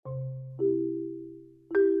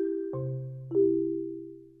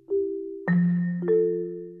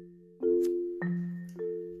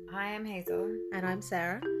I'm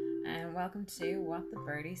Sarah, and welcome to What the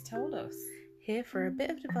Birdies Told Us. here for a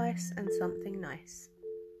bit of advice and something nice.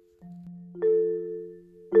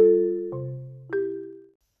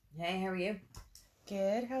 Hey, how are you?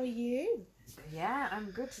 Good, how are you? Yeah,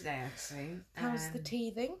 I'm good today actually. How's the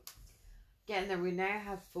teething? Getting there. We now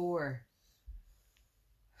have 4.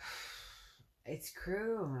 It's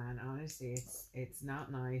cruel, man. Honestly, it's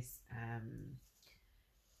not nice.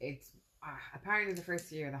 It's apparently the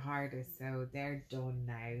first year the hardest, so they're done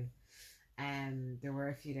now. There were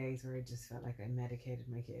a few days where I just felt like I medicated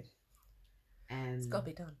my kid. It's got to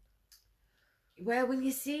be done. Well, when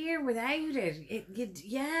you see her without it,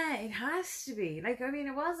 it has to be. Like, I mean,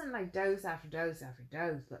 it wasn't like dose after dose after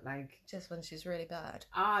dose, but like... Just when she's really bad.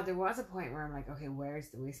 There was a point where I'm like, okay, where's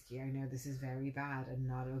the whiskey? I know this is very bad and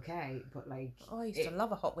not okay, but like... Oh, I used to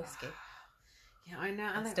love a hot whiskey. Yeah, I know.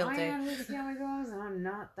 And like, still I do. had whiskey on my goes, and I'm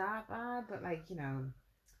not that bad, but like, you know...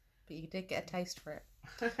 But you did get a taste for it.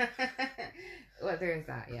 Well, there is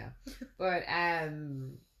that, yeah. But,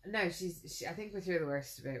 no, she I think we're through the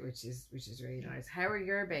worst of it, which is really nice. How are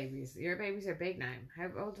your babies? Your babies are big now. How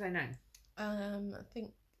old are they now? I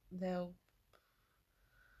think they'll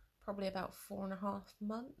probably about 4.5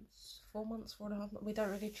 months. 4 months, 4.5 months. We don't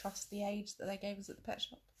really trust the age that they gave us at the pet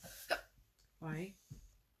shop. Why?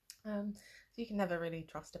 You can never really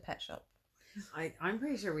trust a pet shop. I'm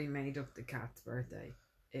pretty sure we made up the cat's birthday.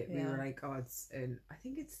 We were like, oh, I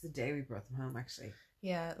think it's the day we brought them home, actually.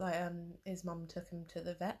 Yeah, like his mum took him to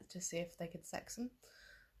the vet to see if they could sex him,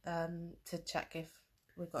 to check if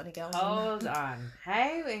we've got any girls. Hold on,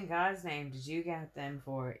 how in God's name did you get them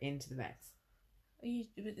into the vets?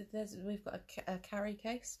 We've got a carry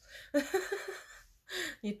case.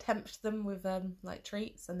 You tempt them with like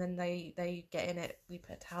treats, and then they get in it. We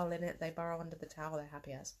put a towel in it. They burrow under the towel. They're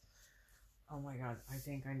happy as. Oh my God, I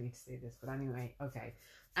think I need to see this. But anyway, okay.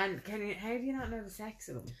 And how do you not know the sex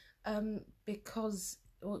of them? Because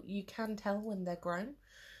you can tell when they're grown,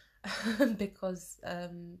 because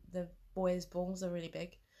the boys' balls are really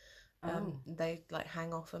big. They like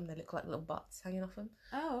hang off them. They look like little butts hanging off them.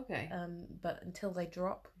 Oh, okay. But until they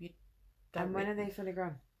drop, you don't. And when are they fully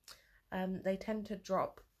grown? They tend to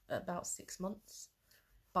drop at about 6 months,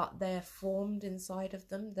 but they're formed inside of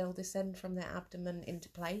them. They'll descend from their abdomen into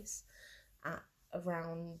place at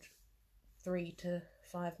around 3 to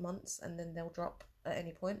 5 months, and then they'll drop at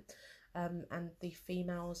any point. And the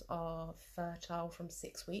females are fertile from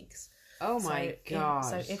 6 weeks. Oh my God.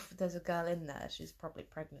 So if there's a girl in there, she's probably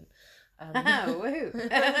pregnant. Woo.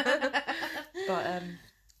 But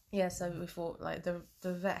yeah, so we thought like the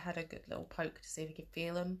vet had a good little poke to see if he could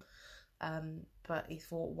feel them. But he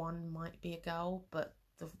thought one might be a girl, but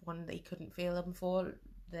the one that he couldn't feel them for,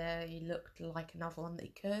 he looked like another one that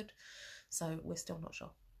he could. So we're still not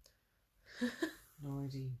sure.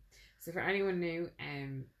 Lordy. So for anyone new,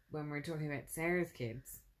 when we're talking about Sarah's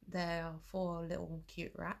kids, there are 4 little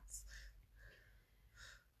cute rats.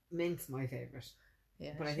 Mint's my favourite.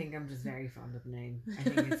 Yeah, but I think I'm just very fond of the name. I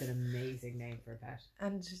think it's an amazing name for a pet.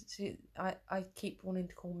 And I keep wanting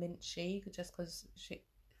to call Mint she, just because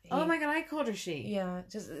oh my God, I called her she. Yeah,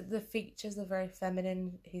 just the features are very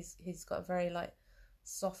feminine. He's got a very like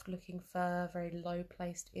soft looking fur, very low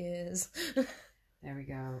placed ears. There we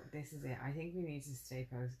go. This is it. I think we need to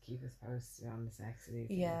keep us posted on the sex of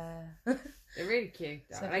these. Yeah. They're really cute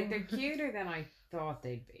though. So, like they're cuter than I thought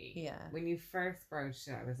they'd be. Yeah. When you first broached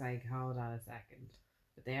it, I was like, hold on a second.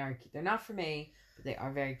 But they are cute. They're not for me, but they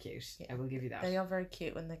are very cute. Yeah. I will give you that. They are very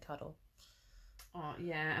cute when they cuddle. Oh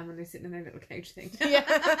yeah, and when they're sitting in their little couch thing. Yeah.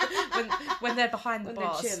 when they're behind the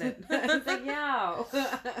bars. They're chilling. It's like, yo.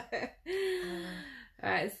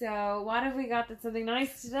 Alright, so what have we got that's something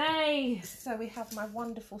nice today? So we have my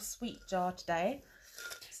wonderful sweet jar today.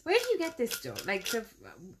 Where do you get this stuff? Like, so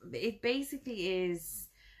it basically is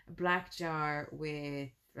a black jar with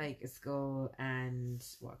like a skull and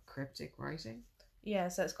cryptic writing? Yeah,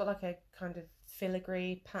 so it's got like a kind of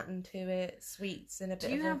filigree pattern to it, sweets and a bit.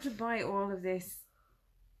 Do you have to buy all of this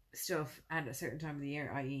stuff at a certain time of the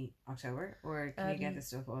year, i.e. October, or can you get this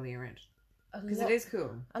stuff all year round? Because it is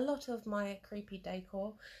cool. A lot of my creepy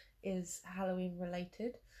decor is Halloween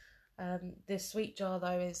related. This sweet jar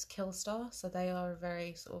though is Killstar, so they are a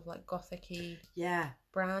very sort of like gothic-y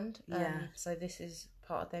brand. So this is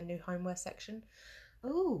part of their new homeware section.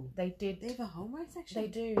 Oh, they have a homeware section? They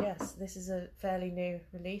do, yes. This is a fairly new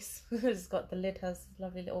release. It's got the lid has a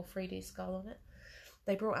lovely little 3D skull on it.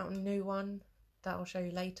 They brought out a new one that I'll show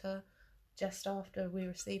you later, just after we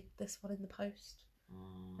received this one in the post.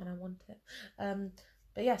 And I want it.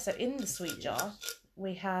 But yeah, so in the sweet jar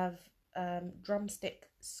we have drumstick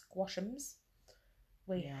squashums.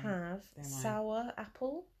 We have sour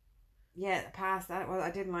apple. Yeah, pass that. Well,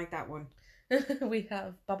 I didn't like that one. We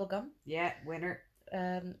have bubblegum. Yeah, winner.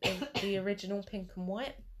 The original pink and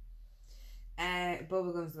white.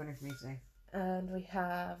 Bubblegum's the winner for me today. And we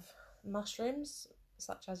have mushrooms,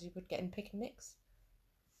 such as you would get in pick and mix.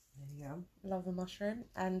 There you go. Love a mushroom.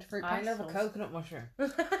 And fruit I pastels. love a coconut mushroom.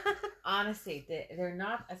 Honestly, they're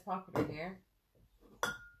not as popular here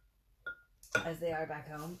as they are back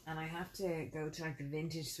home, and I have to go to like the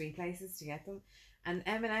vintage sweet places to get them. And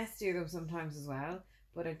M&S do them sometimes as well,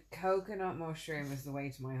 but a coconut mushroom is the way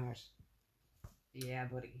to my heart. Yeah,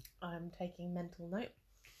 buddy. I'm taking mental note.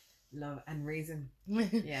 Love and raisin.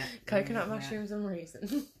 Yeah. Coconut mushrooms and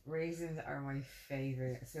raisin. Raisins are my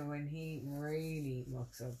favourite. So when he really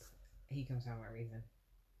mucks up, he comes home with raisin.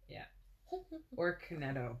 Yeah. Or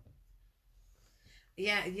cornetto.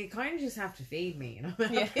 Yeah, you kind of just have to feed me, you know?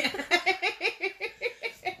 Yeah.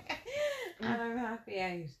 And I'm happy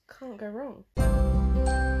out. Can't go wrong.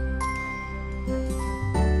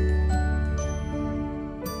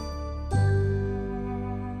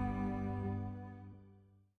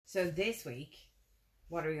 So this week,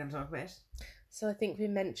 what are we going to talk about? So I think we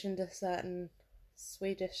mentioned a certain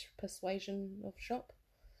Swedish persuasion of shop.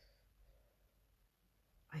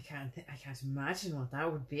 I can't imagine what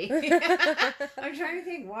that would be. I'm trying to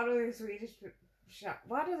think what other Swedish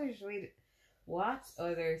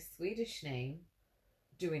name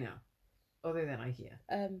do we know other than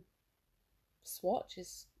IKEA? Swatch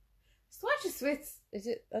is Swiss. Is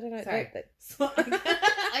it? I don't know. Sorry.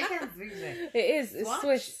 I can't speak it. It is. It's Swatch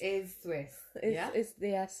Swiss. is Swiss. It's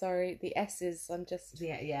the sorry. The S's. I'm just.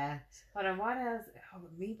 Yeah. Hold on. What else? Oh,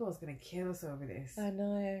 Meatball's gonna kill us over this. I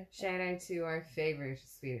know. Shout out to our favourite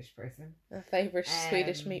Swedish person. Our favourite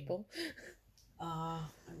Swedish meatball. Oh,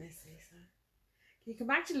 I miss Lisa. Can you come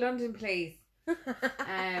back to London, please? We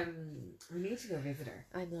need to go visit her.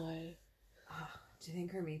 I know. Oh, do you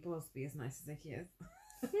think her meatballs will be as nice as IKEA's?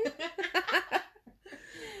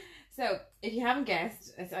 So, if you haven't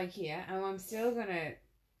guessed, it's IKEA, and I'm still gonna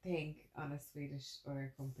think on a Swedish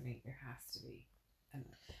or company. There has to be.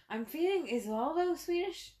 I'm feeling, is Volvo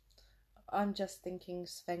Swedish? I'm just thinking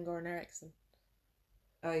Sven-Goran Eriksson.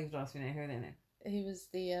 Oh, you've lost me now. Who then? He was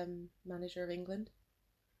the manager of England.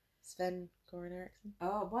 Sven-Goran Eriksson.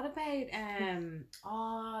 Oh, what about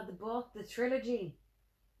the book, the trilogy?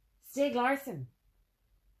 Stieg Larsson.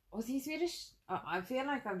 Was he Swedish? I feel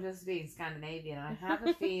like I'm just being Scandinavian. I have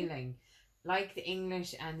a feeling like the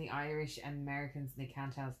English and the Irish and Americans, they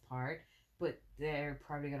can't tell us apart, but they're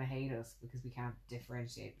probably going to hate us because we can't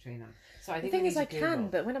differentiate between them. So I think the thing is, I can,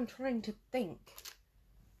 but when I'm trying to think,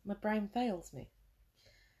 my brain fails me.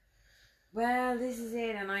 Well, this is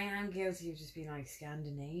it, and I am guilty of just being like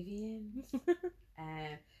Scandinavian.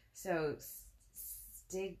 So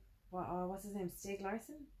Stig, what's his name? Stieg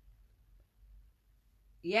Larsson.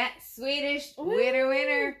 Yeah, Swedish. Ooh.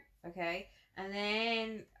 Winner. Okay. And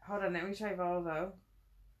then, hold on, let me try Volvo.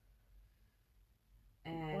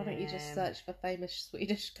 Why don't you just search for famous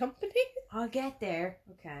Swedish company? I'll get there.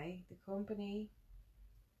 Okay. The company.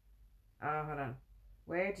 Oh, hold on.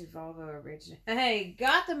 Where did Volvo originate? Hey,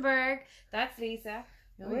 Gothenburg. That's Lisa.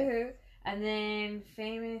 Oh, woohoo. Yeah. And then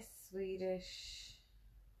famous Swedish.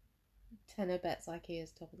 Tenor bets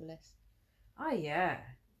IKEA's top of the list. Oh, yeah.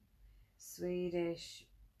 Swedish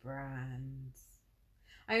brands.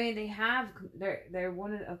 I mean, they have. They're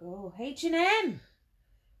one of. Oh, H&M.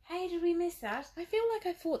 How did we miss that? I feel like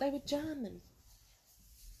I thought they were German.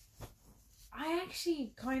 I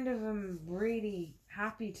actually kind of am really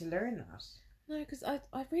happy to learn that. No, because I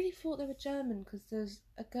really thought they were German, because there's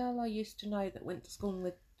a girl I used to know that went to school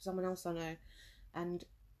with someone else I know, and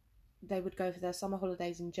they would go for their summer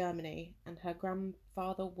holidays in Germany, and her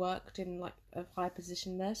grandfather worked in like a high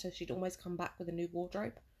position there, so she'd always come back with a new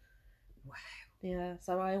wardrobe. Wow. Yeah,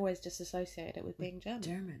 so I always just associated it with being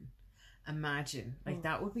German. Imagine, like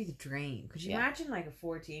that would be the dream. Could you imagine like a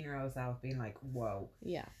 14-year-old self being like, whoa.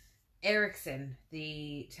 Yeah. Ericsson,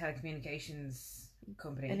 the telecommunications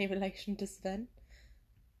company. Any relation to Sven?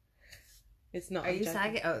 It's not. Are you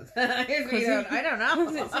sagging? Oh, I don't know.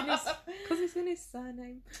 Because it's in his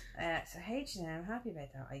surname. So H&M, I'm happy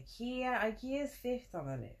about that. IKEA's 5th on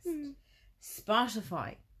the list.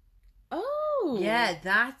 Spotify. Oh. Yeah,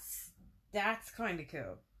 that's kind of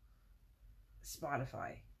cool.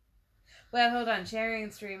 Spotify. Well, hold on. Sharing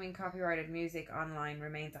and streaming copyrighted music online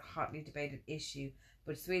remains a hotly debated issue,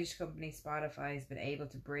 but Swedish company Spotify has been able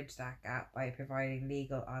to bridge that gap by providing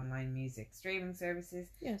legal online music streaming services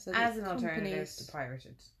as an alternative to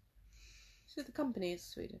pirated. So the company is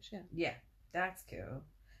Swedish, yeah. Yeah, that's cool.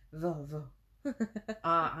 Volvo.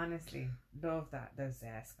 Honestly, love those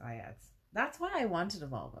Sky ads. That's why I wanted a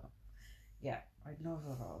Volvo. Yeah, I love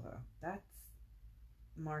Volvo. That's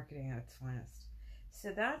marketing at its finest.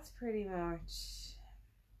 So that's pretty much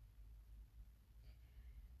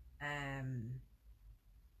ABBA?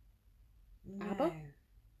 no.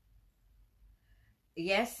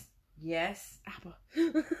 Yes, yes, ABBA.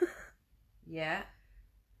 yeah.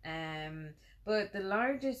 But the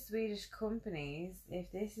largest Swedish companies,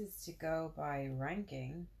 if this is to go by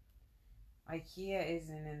ranking, IKEA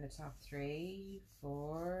isn't in the top 3,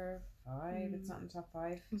 4, 5. It's not in the top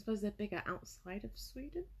 5. I suppose they're bigger outside of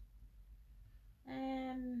Sweden.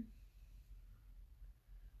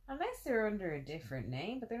 Unless they're under a different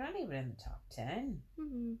name, but they're not even in the top 10.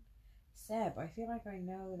 Mm-hmm. Seb, I feel like I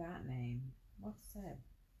know that name. What's Seb?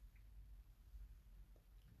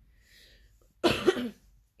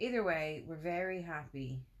 Either way, we're very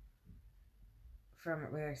happy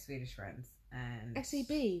with our Swedish friends. And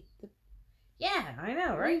SEB. yeah, I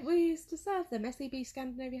know, right? We used to serve them. SEB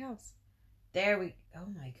Scandinavia House. There we. Oh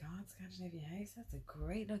my God, Scandinavia House. That's a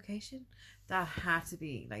great location. That had to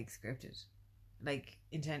be like scripted, like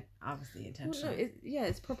obviously intentional. Well, no,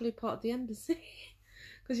 it's probably part of the embassy.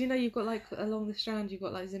 Because you've got like along the Strand, you've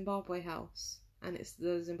got like Zimbabwe House, and it's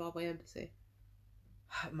the Zimbabwe embassy.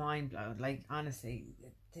 Mind blown. Like honestly,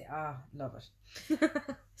 love it.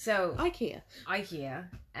 So IKEA.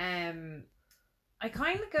 I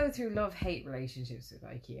kind of go through love-hate relationships with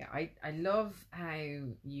IKEA. I love how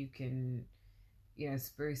you can,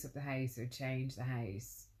 spruce up the house or change the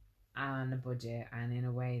house on a budget and in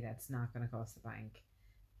a way that's not going to cost the bank.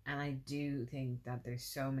 And I do think that there's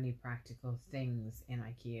so many practical things in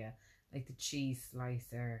IKEA, like the cheese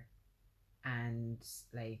slicer and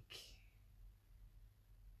like...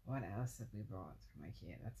 What else have we brought from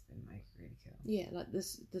IKEA? That's been like really cool. Yeah, like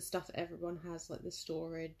the stuff that everyone has, like the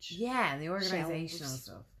storage. Yeah, and the organisational shelves.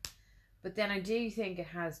 stuff. But then I do think it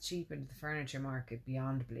has cheapened the furniture market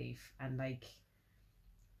beyond belief, and like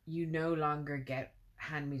you no longer get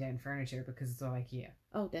hand-me-down furniture because it's all IKEA.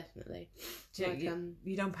 Oh, definitely.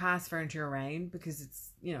 You don't pass furniture around because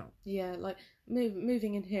it's Yeah, like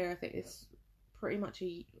moving in here, I think it's pretty much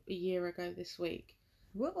a year ago this week.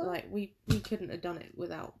 What? Like we couldn't have done it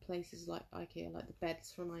without places like IKEA, like the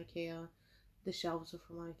beds from IKEA, the shelves are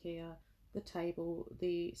from IKEA, the table,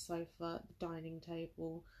 the sofa, the dining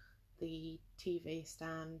table, the TV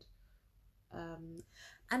stand,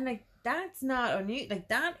 and like that's not unusual. Like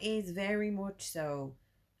that is very much so.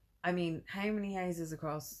 I mean, how many houses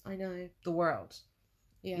across I know the world?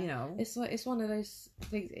 Yeah, it's one of those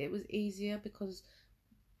things. It was easier because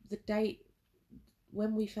the date.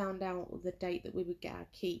 When we found out the date that we would get our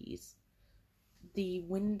keys, the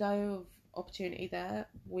window of opportunity there,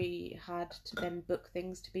 we had to then book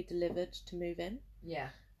things to be delivered to move in. Yeah.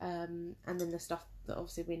 And then the stuff that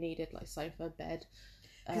obviously we needed, like sofa, bed.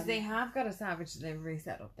 Because they have got a savage delivery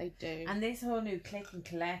setup. They do. And this whole new click and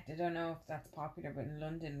collect, I don't know if that's popular, but in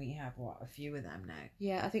London we have, a few of them now.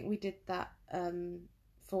 Yeah, I think we did that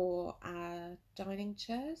for our dining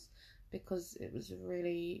chairs because it was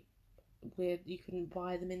really... weird. You couldn't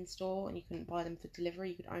buy them in store and you couldn't buy them for delivery.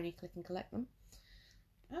 You could only click and collect them.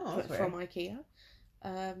 Oh, from IKEA.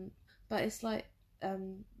 But it's like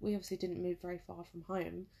we obviously didn't move very far from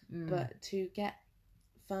home, but to get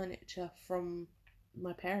furniture from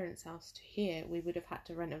my parents' house to here, we would have had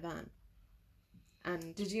to rent a van.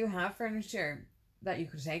 And did you have furniture that you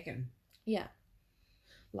could have taken? Yeah,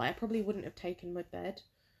 like I probably wouldn't have taken my bed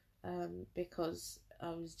because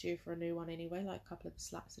I was due for a new one anyway. Like a couple of the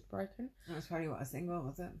slats had broken. That's probably what I was thinking. What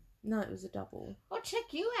was it? No, it was a double. Oh,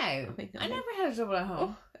 check you out! I never know. had a double at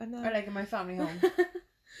home. Oh, I know. Or like in my family home.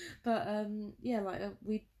 But yeah, like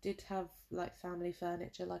we did have like family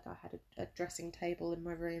furniture. Like I had a dressing table in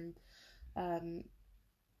my room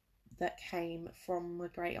that came from my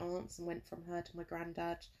great aunts and went from her to my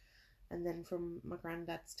granddad, and then from my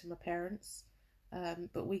granddad's to my parents.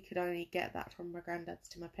 But we could only get that from my granddad's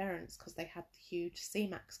to my parents because they had the huge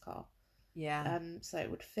C-Max car. Yeah. So it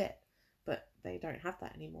would fit, but they don't have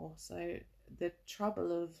that anymore. So the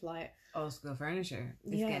trouble of like old school furniture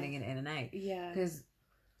is getting it in and out. Yeah. Because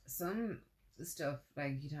some stuff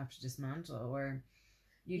like you'd have to dismantle or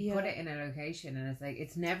you'd put it in a location and it's like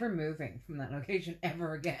it's never moving from that location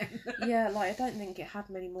ever again. Yeah, like I don't think it had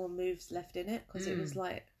many more moves left in it because it was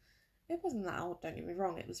like it wasn't that old. Don't get me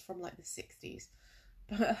wrong; it was from like the 60s,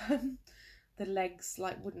 but the legs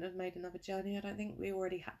like wouldn't have made another journey. I don't think. We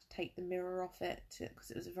already had to take the mirror off it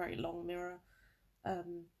because it was a very long mirror.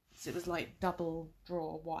 So it was like double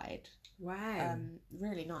drawer wide. Wow.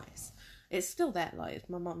 Really nice. It's still there. Like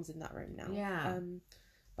my mum's in that room now. Yeah.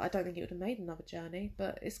 But I don't think it would have made another journey.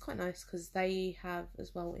 But it's quite nice because they have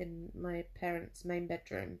as well in my parents' main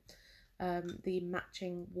bedroom, the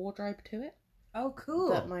matching wardrobe to it. Oh,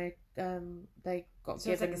 cool. that my they got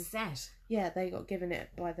So it's given. like a set. Yeah, they got given it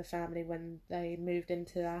by the family when they moved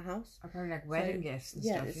into our house. Or probably like wedding gifts and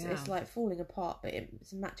Yeah, stuff. it's like falling apart, but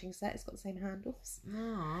it's a matching set. It's got the same handles.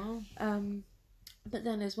 Aww. But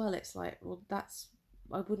then as well, it's like, well,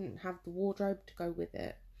 I wouldn't have the wardrobe to go with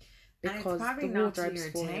it And it's because probably the not to wardrobe's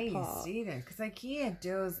your falling taste apart. either. Because IKEA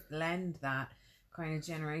does lend that kind of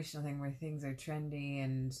generational thing where things are trendy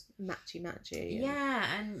and Matchy. yeah,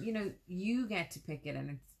 and you know, you get to pick it, and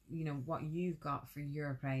it's, you know, what you've got for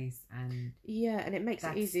your place, and yeah, and it makes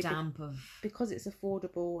that it easy stamp of because it's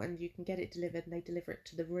affordable and you can get it delivered, and they deliver it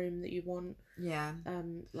to the room that you want. yeah.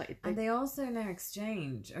 Like And they also now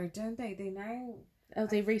exchange, or don't they? They now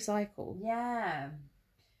they recycle. yeah.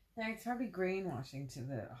 Now it's probably greenwashing to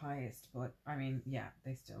the highest, but I mean, yeah,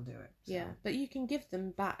 they still do it. So. Yeah, but you can give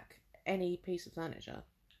them back any piece of furniture.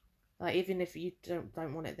 Like even if you don't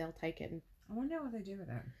want it, they'll take it. And I wonder what they do with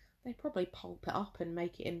it. they probably pulp it up and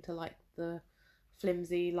make it into like the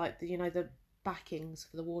flimsy, like the the backings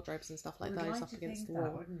for the wardrobes and stuff like those up against the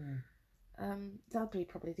wall. Wouldn't you? That'd be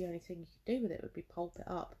probably the only thing you could do with it would be pulp it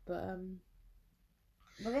up. But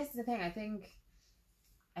well, this is the thing.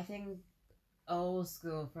 I think old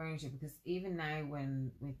school furniture, because even now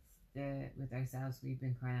when with ourselves we've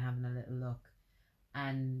been kind of having a little look,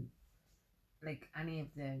 and like any of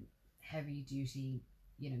the heavy duty,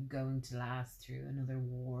 you know, going to last through another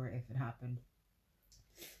war if it happened,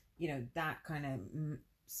 you know, that kind of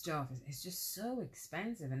stuff is just so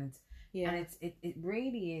expensive, and it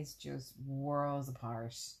really is just worlds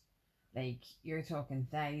apart. Like you're talking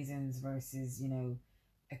thousands versus, you know,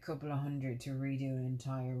 a couple of hundred to redo an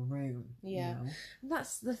entire room. Yeah, you know?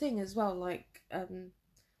 that's the thing as well. Like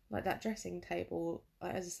that dressing table,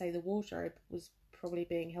 as I say, the wardrobe was probably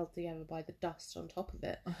being held together by the dust on top of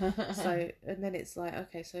it. So, and then it's like,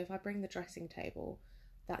 okay, so if I bring the dressing table,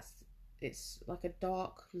 it's like a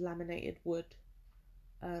dark laminated wood,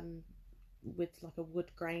 with like a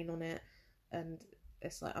wood grain on it, and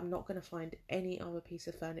it's like I'm not going to find any other piece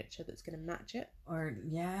of furniture that's going to match it. Or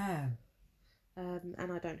yeah.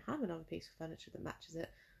 And I don't have another piece of furniture that matches it.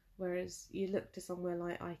 Whereas you look to somewhere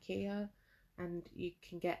like Ikeaaa, and you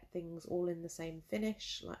can get things all in the same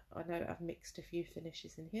finish. Like I know I've mixed a few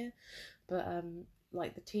finishes in here, but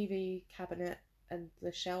like the TV cabinet and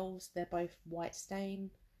the shelves, they're both white stain.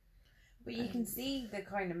 But you can see the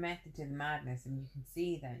kind of method to the madness, and you can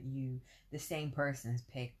see that the same person has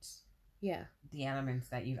picked the elements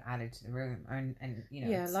that you've added to the room, and you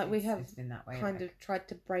know we have it's been that way kind of tried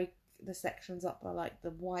to break the sections up by like the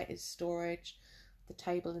white is storage, the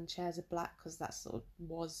table and chairs are black because that sort of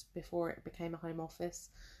was before it became a home office.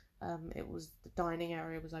 It was the dining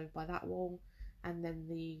area was over by that wall, and then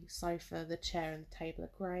the sofa, the chair and the table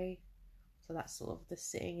are grey, so that's sort of the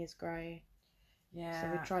sitting is grey. Yeah, so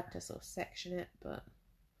we tried to sort of section it, but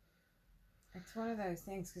it's one of those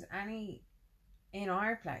things, because in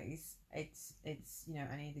our place, it's you know,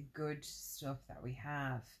 any of the good stuff that we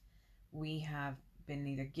have been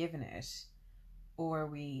either given it or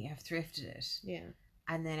we have thrifted it. Yeah.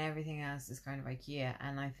 And then everything else is kind of IKEA.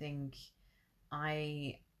 And I think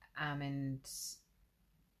I'm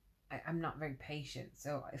not very patient.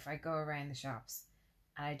 So if I go around the shops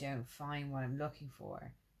and I don't find what I'm looking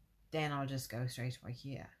for, then I'll just go straight to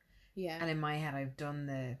IKEA. Yeah. And in my head I've done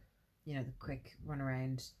the quick run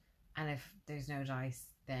around, and if there's no dice,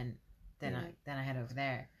 then I head over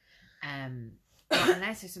there.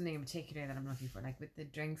 Unless there's something in particular that I'm looking for, like with the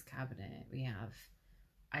drinks cabinet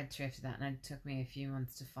I thrifted that, and it took me a few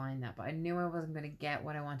months to find that, but I knew I wasn't going to get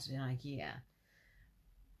what I wanted in IKEA.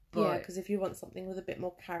 But, because if you want something with a bit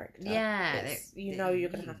more character, you're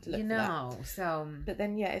going to have to look for that. So. But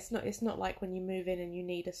then it's not like when you move in and you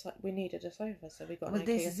need we needed a sofa, so we got an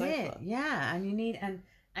IKEA sofa. It. Yeah, and you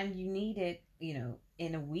need it, you know,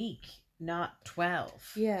 in a week, not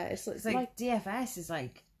 12. Yeah, it's like DFS is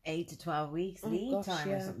like 8 to 12 weeks lead time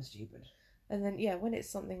or something stupid. And then when it's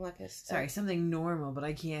something like something normal, but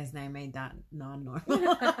IKEA has now made that non-normal.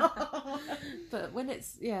 But when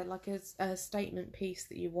it's like a statement piece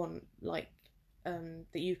that you want, like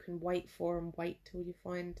that you can wait for and wait till you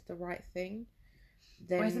find the right thing,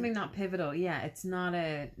 then or something not pivotal. Yeah, it's not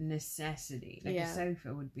a necessity. Like a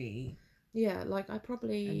sofa would be. Yeah, like I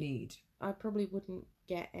probably a need. I probably wouldn't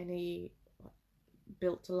get any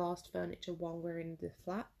built to last furniture while we're in the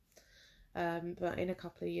flat. But in a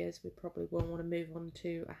couple of years we probably will want to move on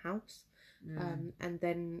to a house. And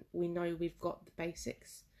then we know we've got the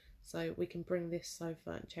basics, so we can bring this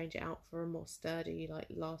sofa and change it out for a more sturdy, like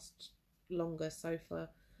last longer sofa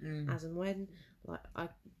as and when. Like I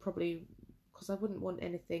probably, because I wouldn't want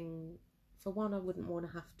anything, for one I wouldn't want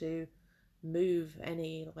to have to move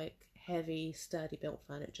any like heavy, sturdy built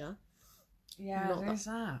furniture. Yeah, Not there's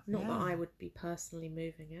that. Not yeah. that I would be personally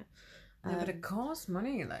moving it. Yeah, but it costs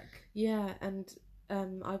money, like. Yeah, and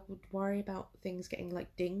I would worry about things getting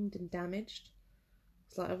like dinged and damaged.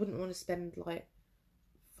 It's like I wouldn't want to spend like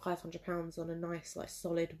 £500 on a nice like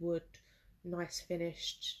solid wood, nice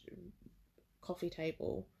finished coffee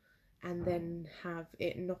table, and then have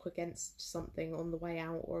it knock against something on the way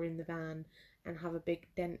out or in the van and have a big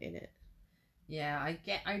dent in it. Yeah,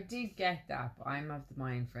 I did get that, but I'm of the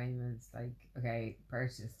mind frame it's like, okay,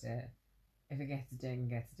 purchased it. If it gets a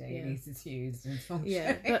ding, At least it's used and functioning.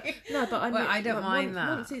 Yeah, but no, but I mean, I don't mind that.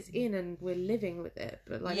 Once it's in and we're living with it,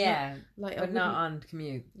 but like, yeah, like but not on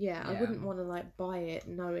commute. Yeah, I wouldn't want to like buy it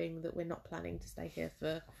knowing that we're not planning to stay here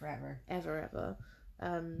for forever, ever.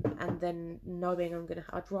 And then knowing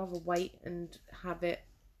I'd rather wait and have it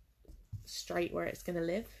straight where it's gonna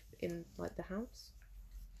live in like the house.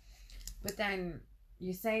 But then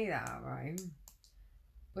you say that, right?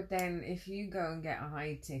 But then if you go and get a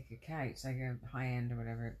high ticket couch, like a high end or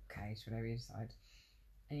whatever couch, whatever you decide,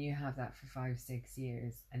 and you have that for 5-6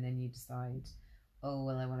 years, and then you decide, oh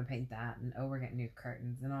well, I want to paint that, and oh, we're getting new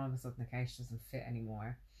curtains, and all of a sudden the couch doesn't fit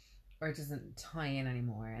anymore, or it doesn't tie in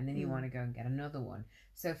anymore, and then you want to go and get another one.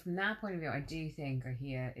 So from that point of view, I do think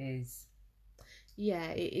Ikeaaa is. Yeah,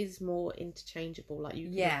 it is more interchangeable. Like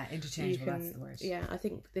interchangeable. That's the word. Yeah, I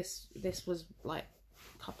think this was like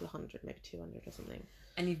a couple of hundred, maybe 200 or something.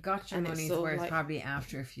 And you've got your money's worth probably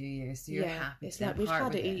after a few years, so you're happy. It's like we've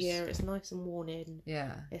had it a year. It's nice and worn in.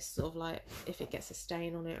 Yeah, it's sort of like if it gets a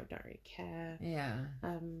stain on it, I don't really care. Yeah.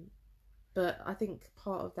 But I think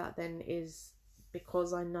part of that then is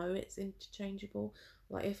because I know it's interchangeable.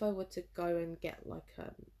 Like if I were to go and get like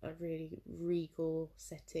a really regal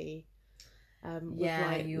settee. Like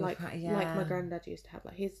my granddad used to have,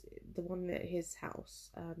 like the one at his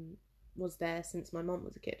house was there since my mum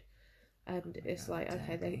was a kid, and it's like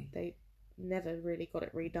okay, they never really got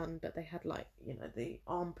it redone, but they had like the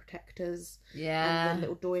arm protectors, and the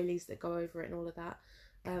little doilies that go over it and all of that.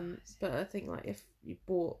 But I think like if you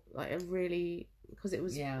bought like a really, because it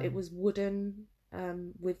was wooden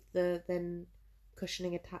with the then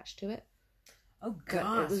cushioning attached to it. Oh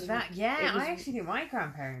god, I actually think my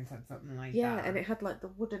grandparents had something like that. Yeah, and it had like the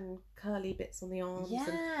wooden curly bits on the arms.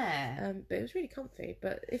 Yeah, and, but it was really comfy.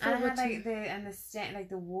 But if and it had like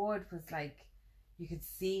the wood was like you could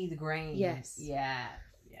see the grain. Yes. Yeah.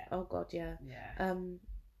 Oh god, yeah. Yeah.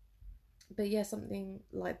 But yeah, something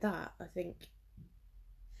like that. I think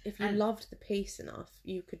if you loved the piece enough,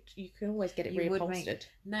 you can always get it reupholstered.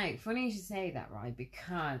 Now, funny you should say that, right?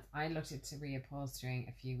 Because I looked into reupholstering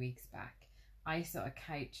a few weeks back. I saw a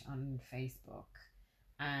couch on Facebook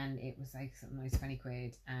and it was like something like 20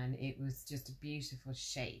 quid and it was just a beautiful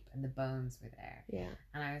shape and the bones were there. Yeah.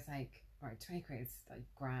 And I was like, right, 20 quid is like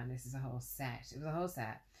grand, this is a whole set. It was a whole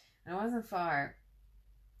set. And it wasn't far.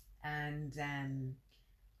 And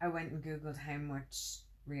I went and Googled how much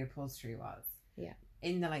reupholstery was. Yeah.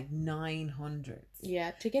 In the like 900s.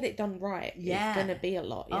 Yeah, to get it done right, it's going to be a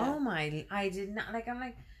lot. Yeah. Oh my, I did not, like, I'm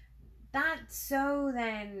like, that's so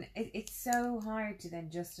then it's so hard to then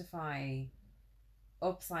justify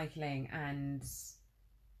upcycling and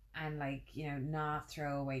like not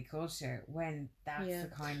throw away culture when that's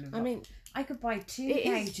the kind of. I mean, I could buy 2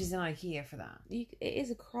 couches in Ikeaaa for that. It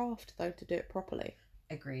is a craft though to do it properly.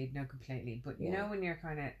 Agreed, no, completely. But when you're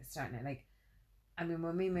kind of starting it, like, I mean,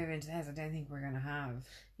 when we move into the house, I don't think we're gonna have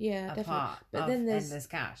a pot but then there's endless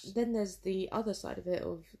cash. Then there's the other side of it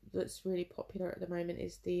that's really popular at the moment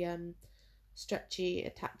is the stretchy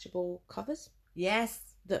attachable covers. Yes.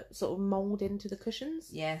 That sort of mould into the cushions.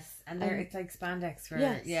 Yes, and it's like spandex for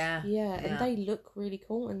yeah, and they look really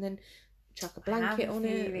cool. And then chuck a blanket on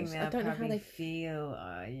it. I don't know how they feel.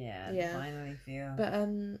 Finally feel. But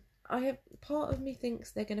part of me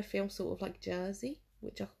thinks they're gonna feel sort of like jersey,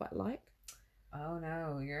 which I quite like. Oh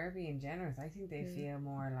no, you're being generous. I think they feel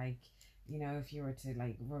more like, if you were to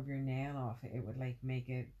like rub your nail off it, it would like make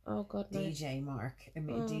it DJ mark,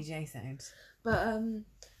 DJ sound. But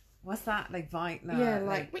what's that like? No, yeah,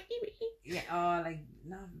 like like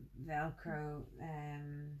not Velcro,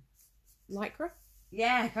 lycra.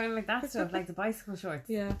 Yeah, kind of like that stuff, like the bicycle shorts.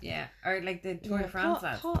 Yeah, or like the Tour de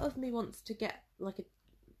France. Part of me wants to get like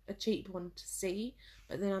a cheap one to see,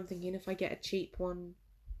 but then I'm thinking if I get a cheap one,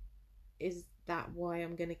 is that why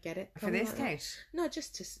I'm gonna get it for this couch? No,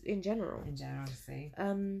 just in general. In general, to see.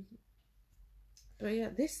 But yeah,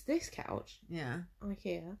 this couch,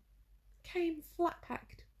 Ikeaaa, came flat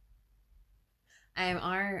packed.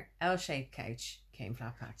 Our L-shaped couch came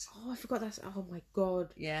flat packed. Oh, I forgot that. Oh my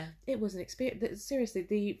god. Yeah. It was an experience. Seriously,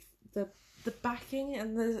 the backing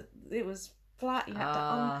and it was flat. You had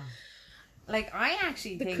to like I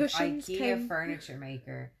actually The think cushions IKEA came- furniture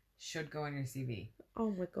maker should go on your CV. Oh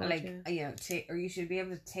my god! Like yeah. or you should be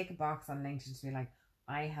able to take a box on LinkedIn to be like,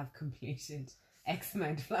 I have completed X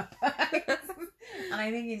amount of flat packs. And I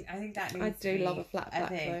think that needs I to do be love a flat pack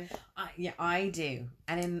thing. though. Yeah, I do.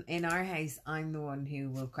 And in our house, I'm the one who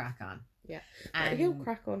will crack on. Yeah, and he'll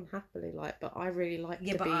crack on happily, like, but I really like.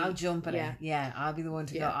 Yeah, to but be, I'll jump at it. Yeah, I'll be the one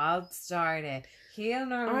to go. I'll start it. He'll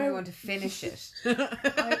normally be the one to finish it.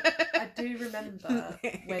 I do remember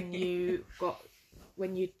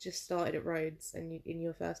when you just started at Rhodes and in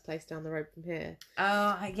your first place down the road from here.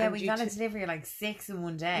 Oh, yeah, we got a delivery like 6 in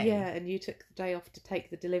one day. Yeah, and you took the day off to take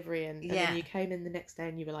the delivery in, and then you came in the next day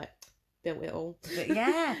and you were like, built it all. But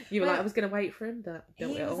yeah. You were like, I was going to wait for him, but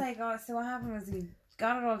built it all. He was like, oh, so what happened was we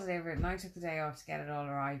got it all delivered and I took the day off to get it all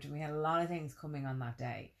arrived, and we had a lot of things coming on that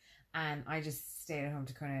day. And I just stayed at home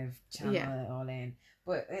to kind of channel it all in.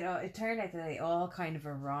 But it turned out that they all kind of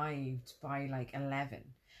arrived by like 11.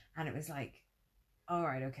 And it was like, all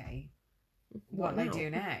right, okay, what do I do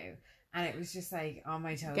now? And it was just like on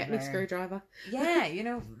my toes. Get me a screwdriver. Yeah,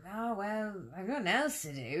 oh well, I've nothing else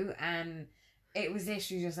to do. And it was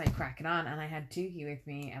literally just like cracking on. And I had Tukey with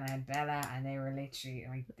me and I had Bella, and they were literally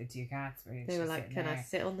like the two cats were. They were like, "Can I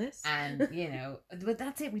sit on this?" And but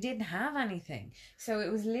that's it. We didn't have anything, so it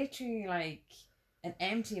was literally like an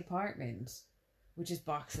empty apartment, which is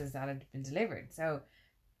boxes that had been delivered. So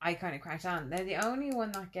I kind of cracked on. Now, the only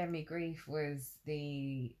one that gave me grief was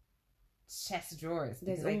the chest of drawers.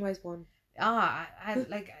 There's always one. I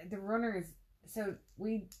like the runners. So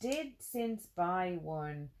we did since buy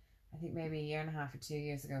one, I think maybe a year and a half or 2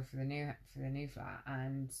 years ago for the new flat,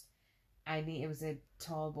 and it was a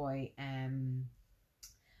tall boy.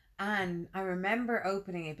 And I remember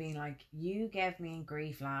opening it being like, you gave me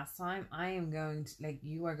grief last time. I am going to, like,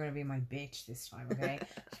 you are going to be my bitch this time, okay?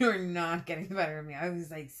 You're not getting the better of me. I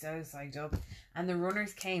was, like, so psyched up. And the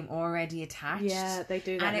runners came already attached. Yeah, they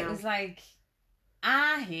do that And now. it was like,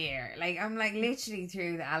 here. Like, I'm, like, literally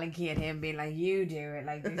through the Allen key at him being like, you do it.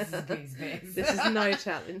 Like, this is a piece of piss. This is no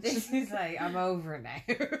challenge. This is, like, I'm over it now.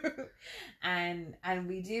 and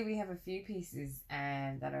we have a few pieces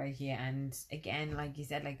that are here. And, again, like you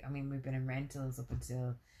said, like, I mean, we've been in rentals up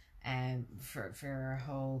until for our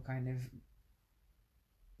whole kind of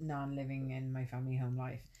non-living in my family home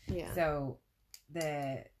life. Yeah. So,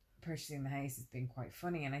 the purchasing the house has been quite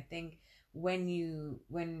funny. And I think when we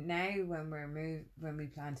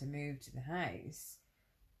plan to move to the house,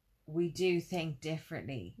 we do think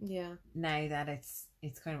differently. Yeah. Now that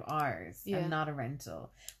it's kind of ours and not a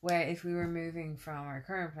rental. Where if we were moving from our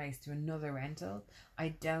current place to another rental, I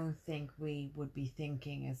don't think we would be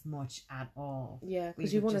thinking as much at all. Yeah,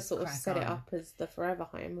 because you want to sort of set it up as the forever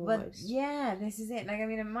home almost. But yeah, this is it. Like, I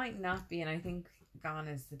mean, it might not be, and I think gone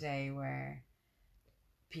is the day where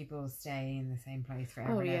people stay in the same place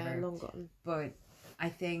forever. Oh yeah, long gone. But I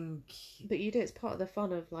think, but you do. It's part of the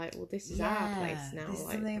fun of like, well, this is our place now. This is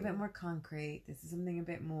like, something a bit more concrete. This is something a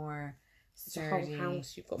bit more sturdy. It's a whole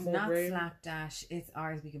house. You've got it's more not room. slapdash. It's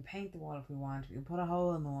ours. We can paint the wall if we want. We can put a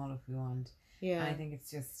hole in the wall if we want. Yeah, and I think it's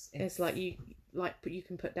just it's like you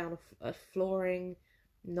can put down a flooring.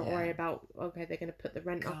 Not worry about they're going to put the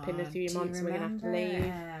rent up in a few months and we're going to have to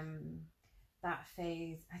leave. That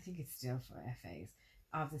phase, I think it's still for a phase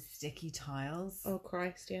of the sticky tiles. Oh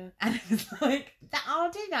Christ, yeah. And it was like,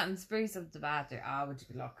 I'll do that and spruce up the bathroom. Oh, would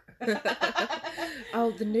you look?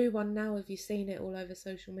 Oh, the new one now. Have you seen it all over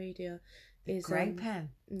social media? Is Grey pen.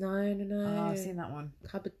 No. Oh, I've seen that one.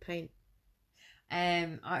 Cupboard paint.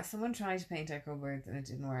 Someone tried to paint our cupboards and it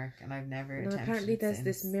didn't work, and I've never. No, apparently there's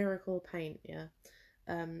this miracle paint. Yeah.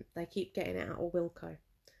 They keep getting it out of Wilko.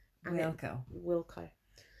 Wilko.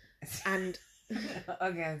 And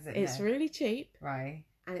okay, it's really cheap, right?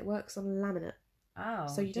 And it works on laminate. Oh,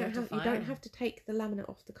 so you don't have to take the laminate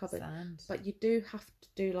off the cupboard, but you do have to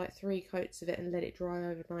do like 3 coats of it and let it dry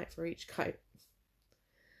overnight for each coat.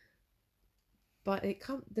 But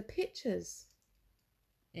the pictures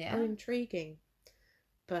are intriguing.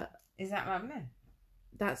 But is that laminate?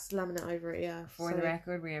 That's laminate over it, yeah. For the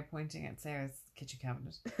record, we are pointing at Sarah's kitchen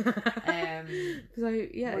cabinet. So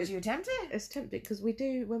yeah, would you attempt it? It's tempting because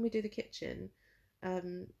when we do the kitchen,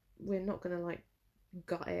 we're not gonna like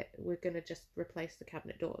gut it. We're gonna just replace the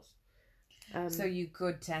cabinet doors. So you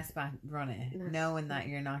could test run it, knowing that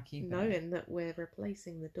you're not keeping knowing that we're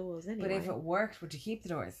replacing the doors anyway. But if it worked, would you keep the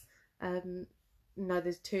doors? No,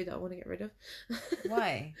 there's 2 that I want to get rid of.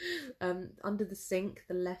 Why? Under the sink,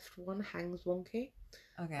 the left one hangs wonky.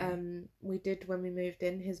 Okay. We did when we moved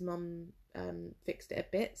in. His mum fixed it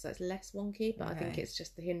a bit, so it's less wonky. But I think it's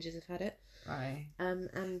just the hinges have had it. Right.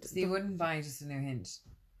 And so you wouldn't buy just a new hinge?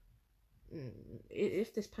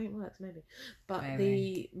 if this paint works, maybe. But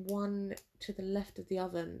Maybe. the one to the left of the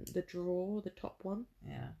oven, the drawer, the top one,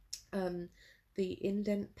 Yeah. the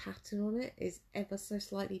indent pattern on it is ever so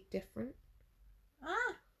slightly different.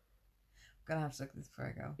 I'm gonna have to look at this before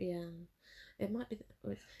I go. Yeah, it might be.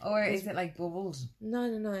 Or is it like bubbled? No.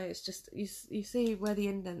 It's just you see where the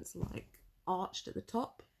indent's like arched at the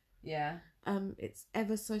top. Yeah. It's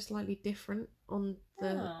ever so slightly different on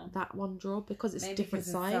that one drawer because it's Maybe different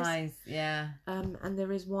 'cause of size. Yeah. And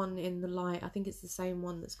there is one in the light. I think it's the same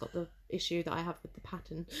one that's got the issue that I have with the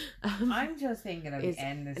pattern. I'm just thinking of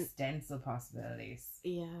endless stencil possibilities.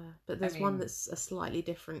 Yeah, but there's one that's a slightly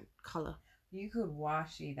different colour. You could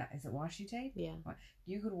washi that. Is it washi tape? Yeah.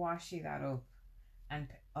 You could washi that up, and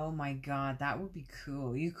oh my god, that would be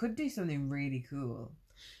cool. You could do something really cool.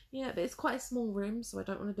 Yeah, but it's quite a small room, so I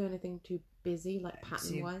don't want to do anything too busy, like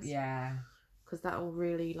pattern wise. Yeah. Because that will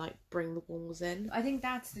really like bring the walls in. I think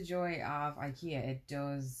that's the joy of IKEA. It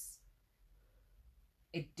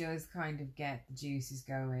does kind of get the juices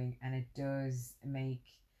going, and it does make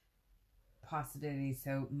possibilities.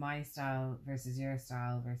 So my style versus your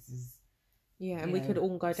style versus and we could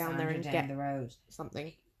all go down there and get the road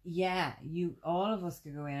something. Yeah, all of us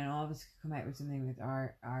could go in, and all of us could come out with something with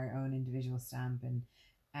our own individual stamp.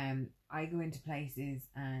 And I go into places,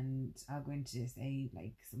 and I'll go into, say,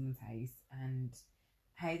 like someone's house, and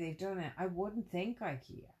how they've done it, I wouldn't think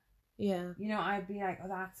IKEA. Yeah. You know, I'd be like, oh,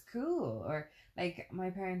 that's cool. Or like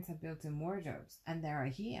my parents have built-in wardrobes, and they're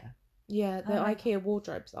IKEA. Yeah, the IKEA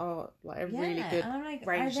wardrobes are like a really good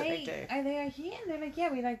range that they do. Are they IKEA? And they're like,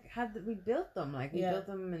 yeah, we like we built them, like we built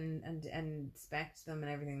them and spec'd them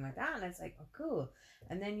and everything like that. And it's like, oh, cool.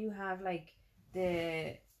 And then you have like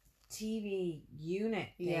the TV unit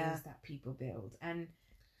things that people build, and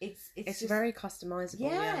it's just very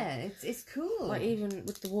customizable. Yeah, it's cool. Like even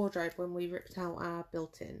with the wardrobe, when we ripped out our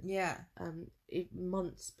built-in,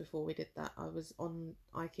 months before we did that, I was on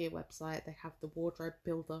IKEA website. They have the wardrobe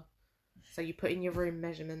builder, so you put in your room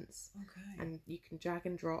measurements, and you can drag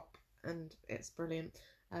and drop, and it's brilliant.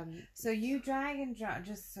 So you drag and drop,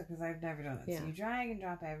 just because I've never done it. So you drag and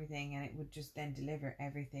drop everything, and it would just then deliver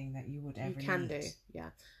everything that you would ever need. You can do,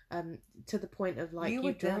 to the point of like you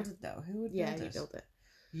would build it though. Who would build it? Yeah, you build it.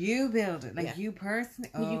 You build it, like you personally.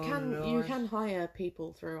 Well, you can hire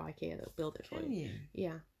people through IKEA that'll build it for you.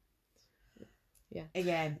 Yeah. Yeah.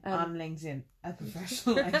 Again, on LinkedIn, a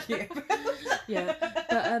professional IKEA.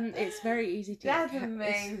 But it's very easy to. That's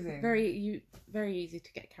amazing. Very easy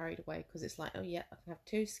to get carried away because it's like, oh yeah, I can have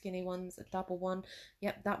two skinny ones, a double one.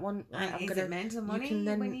 Yep, that one. And is it mental money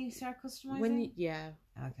when you start customizing?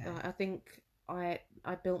 Okay. I think I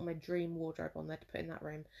built my dream wardrobe on there to put in that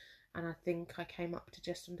room, and I think I came up to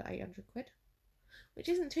just under 800 quid. Which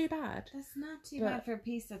isn't too bad. That's not too bad for a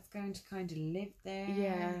piece that's going to kind of live there.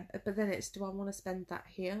 Yeah, but then it's, do I want to spend that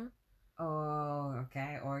here? Oh,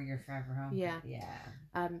 okay. Or your forever home. Yeah.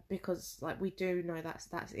 Yeah. Because like we do know that's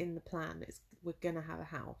in the plan. We're gonna have a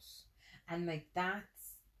house, and like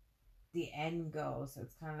that's the end goal. So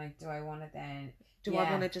it's kind of like, do I want to then? Do I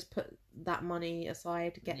want to just put that money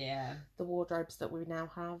aside to get the wardrobes that we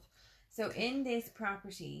now have? So in this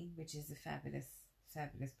property, which is a fabulous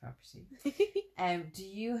property, do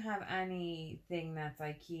you have anything that's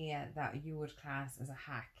IKEA that you would class as a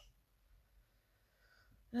hack?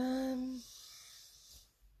 No.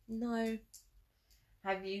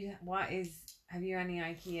 Have you any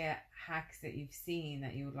IKEA hacks that you've seen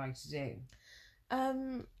that you would like to do?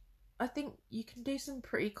 I think you can do some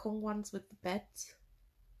pretty cool ones with the beds.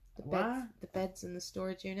 The beds and the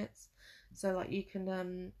storage units. So like you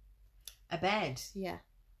can a bed. Yeah.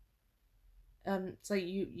 So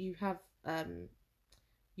you have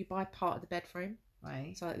you buy part of the bed frame,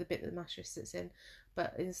 right? So like the bit that the mattress sits in,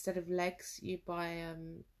 but instead of legs, you buy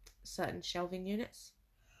certain shelving units.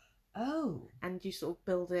 Oh. And you sort of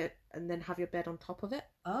build it and then have your bed on top of it.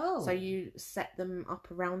 Oh. So you set them up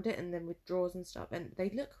around it and then with drawers and stuff, and they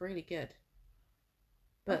look really good.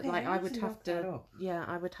 But like I would have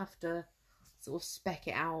to sort of spec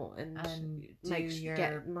it out and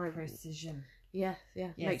get my precision. Yeah.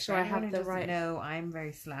 Make sure I have the right. No, I'm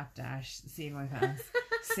very slapdash. Seeing my fans,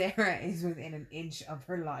 Sarah is within an inch of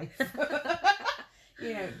her life.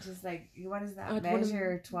 You know, just like, what is that?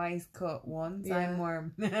 Measure twice, cut once. Yeah. I'm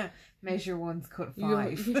more measure once, cut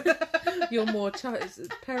five. You're more a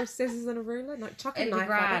pair of scissors and a ruler, like chuck a knife.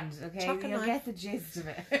 Grand, okay, you'll get the gist of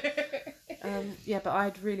it. But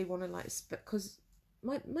I'd really want to because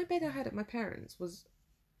my bed I had at my parents was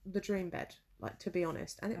the dream bed, like, to be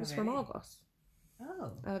honest, and it was from Argos.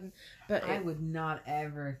 Oh. But I would not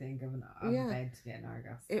ever think of a bed to get an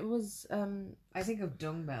Argos. It was. I think of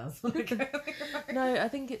dumbbells. No, I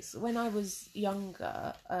think it's when I was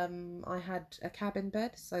younger. I had a cabin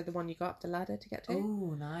bed, so the one you go up the ladder to get to.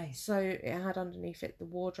 Oh, nice. So it had underneath it the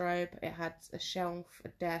wardrobe. It had a shelf, a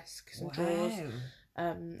desk, some drawers.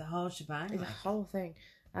 The whole shebang. The whole thing.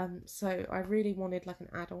 So I really wanted like an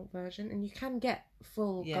adult version, and you can get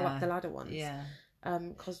full go up the ladder ones. Yeah.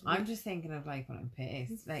 Because I'm just thinking of like when I'm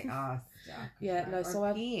pissed, like stop. Yeah, no. So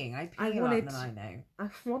peeing. I pee a lot than I know. I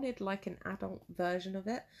wanted like an adult version of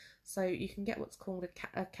it, so you can get what's called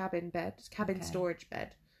a cabin bed, storage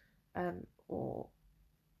bed, or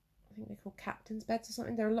I think they're called captain's beds or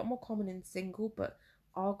something. They're a lot more common in single, but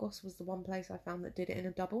Argos was the one place I found that did it in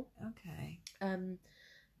a double. Okay.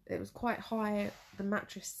 It was quite high. The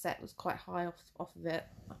mattress set was quite high off of it,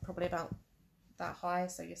 probably about that high,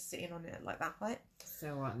 so you're sitting on it at like that height.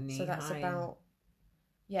 So what, knee So that's high? about,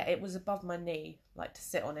 yeah, it was above my knee, like to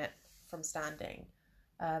sit on it from standing.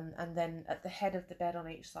 And then at the head of the bed on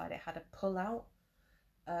each side, it had a pull-out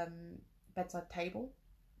bedside table,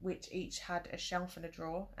 which each had a shelf and a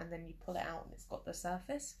drawer, and then you pull it out and it's got the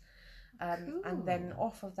surface. Cool. And then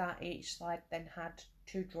off of that, each side then had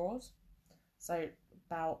 2 drawers, so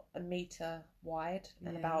about 1 metre wide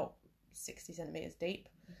and about 60 centimetres deep.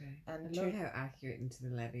 Okay. And I love how accurate into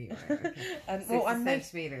the levy you are. Okay. And well, I'm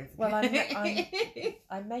centimeters. Well,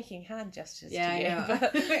 I'm making hand gestures to you. Yeah,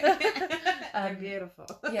 but, they're beautiful.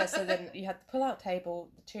 Yeah, so then you had the pull-out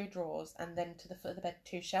table, the 2 drawers, and then to the foot of the bed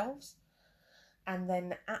 2 shelves, and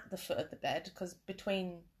then at the foot of the bed, because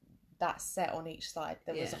between that set on each side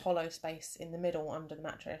there was a hollow space in the middle under the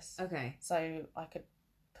mattress. Okay. So I could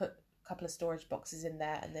put a couple of storage boxes in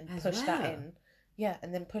there and then push that in. Yeah,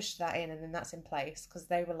 and then push that in, and then that's in place, because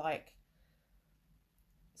they were like...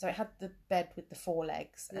 So it had the bed with the 4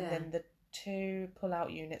 legs, and then the 2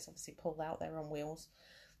 pull-out units, obviously pulled out, they were on wheels,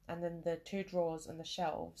 and then the 2 drawers and the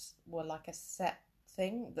shelves were like a set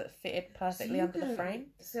thing that fitted perfectly under the frame.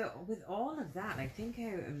 So with all of that, I think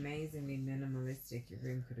how amazingly minimalistic your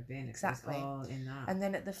room could have been. Exactly. It was all in that. And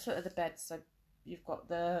then at the foot of the bed, so you've got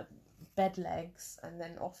the bed legs, and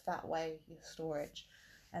then off that way your storage.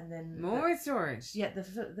 And then more storage. Yeah, the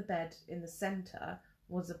foot of the bed in the centre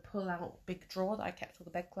was a pull-out big drawer that I kept all the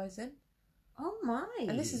bedclothes in. Oh my!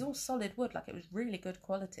 And this is all solid wood, like it was really good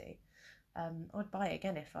quality. I'd buy it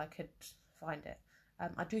again if I could find it.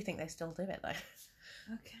 I do think they still do it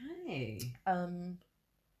though. Okay.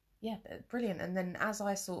 Yeah, but brilliant. And then as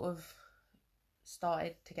I sort of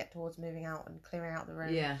started to get towards moving out and clearing out the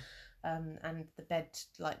room, and the bed,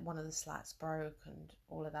 like one of the slats broke and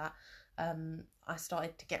all of that. I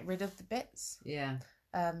started to get rid of the bits. Yeah.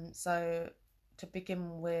 So to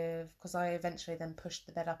begin with, because I eventually then pushed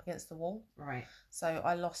the bed up against the wall. Right. So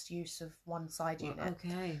I lost use of one side unit.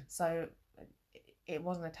 Okay. So it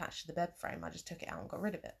wasn't attached to the bed frame. I just took it out and got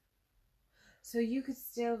rid of it. So you could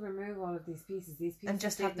still remove all of these pieces. These pieces and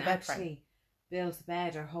just have the bed frame. Build the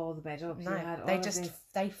bed or hold the bed up. No, you had they all just of this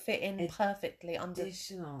they fit in perfectly under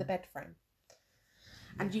the bed frame.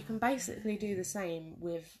 And you can basically do the same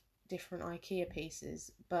with different IKEA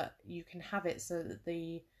pieces, but you can have it so that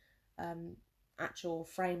the actual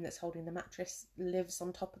frame that's holding the mattress lives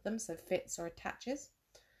on top of them, so fits or attaches.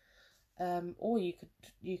 Or you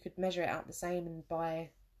could measure it out the same and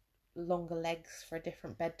buy longer legs for a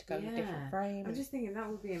different bed to go with a different frame. I'm just thinking that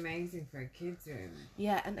would be amazing for a kid's room.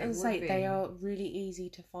 Yeah, and as I say, they are really easy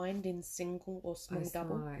to find in single or small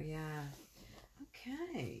double. Yeah.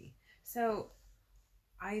 Okay. So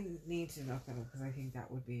I need to look at it because I think that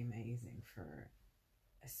would be amazing for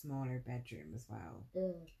a smaller bedroom as well.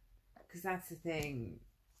 Because that's the thing.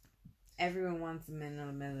 Everyone wants a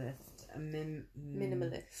minimalist.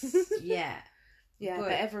 Minimalist. Yeah. Yeah,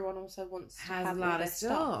 but everyone also wants to have a lot of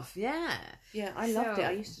stuff. Yeah. Yeah, I loved it.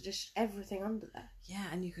 I used to just everything under there. Yeah,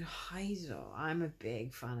 and you could hide it all. I'm a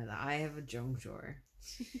big fan of that. I have a junk drawer.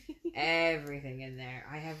 Everything in there.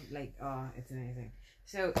 I have it's amazing.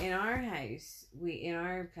 So in our house, in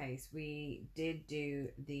our place, we did do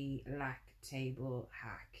the lack table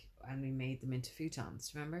hack, and we made them into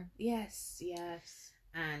futons. Remember? Yes.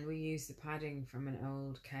 And we used the padding from an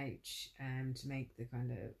old couch, to make the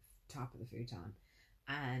kind of top of the futon.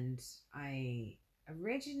 And I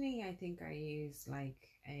think I used like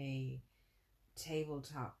a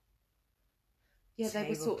tabletop. Yeah, they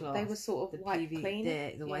were sort of the white clean.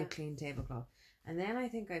 The white clean tablecloth. And then I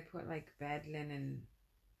think I put like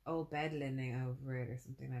old bed linen over it or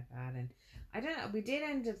something like that. And I don't know, we did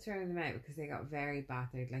end up throwing them out because they got very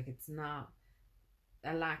battered. Like, it's not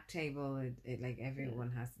a lack table. It like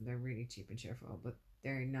everyone has them. They're really cheap and cheerful, but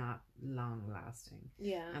they're not long lasting.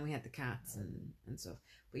 Yeah. And we had the cats and stuff.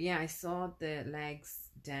 But yeah, I sawed the legs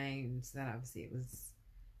down so that obviously it was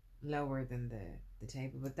lower than the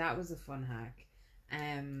table. But that was a fun hack.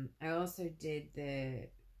 I also did the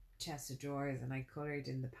chest of drawers, and I coloured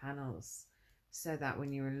in the panels so that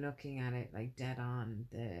when you were looking at it like dead on,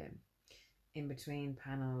 the in between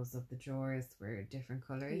panels of the drawers were different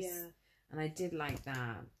colours. Yeah. And I did like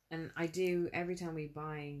that. And I do, every time we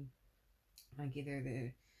buy like either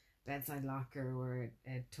the bedside locker or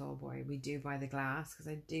a tall boy, we do buy the glass, because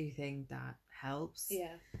I do think that helps.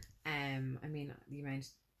 Yeah. I mean, the amount,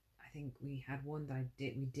 I think we had one that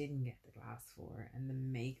we didn't get the glass for, and the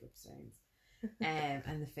makeup stains,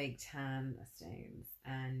 and the fake tan stains,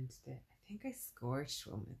 and I think I scorched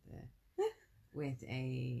one with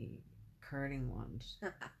a curling wand.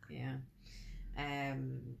 Yeah.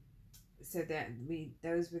 So that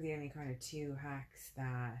those were the only kind of two hacks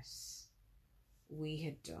that we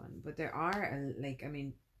had done. But there are like, I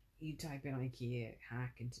mean, you type in IKEA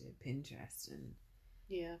hack into Pinterest and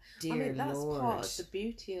yeah, dear I mean, that's Lord. part of the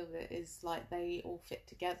beauty of it, is like they all fit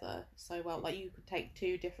together so well. Like you could take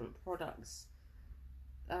two different products,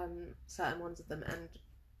 certain ones of them, and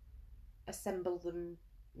assemble them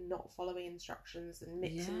not following instructions and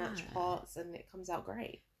mix and match parts, and it comes out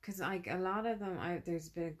great. Because like a lot of them, there's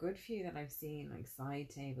been a good few that I've seen, like side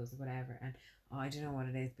tables or whatever, and I don't know what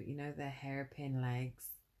it is, but you know the hairpin legs.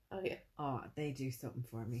 Oh yeah. Oh, they do something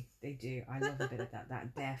for me. They do. I love a bit of that.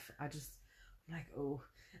 That def. I'm like, oh,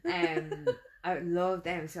 I would love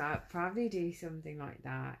them. So I'll probably do something like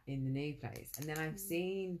that in the new place. And then I've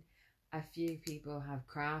seen a few people have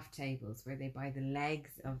craft tables where they buy the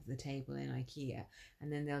legs of the table in IKEA,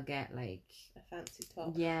 and then they'll get like a fancy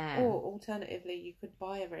top. Yeah. Or alternatively, you could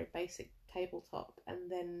buy a very basic tabletop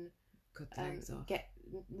and then cut the legs off.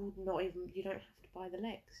 You don't have to buy the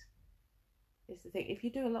legs. Is the thing. If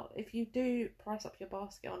you do price up your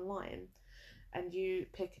basket online and you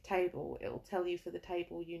pick a table, it'll tell you for the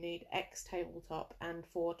table you need X tabletop and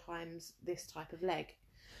 4 times this type of leg.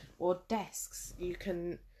 Or desks, you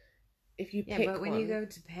can, if you pick but when one, you go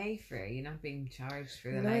to pay for it, you're not being charged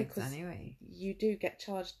for the legs anyway. You do get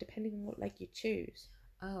charged depending on what leg you choose.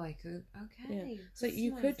 Oh, I could. Okay. Yeah. So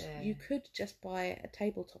you could just buy a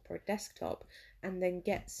tabletop or a desktop and then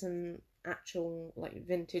get some actual like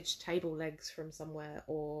vintage table legs from somewhere,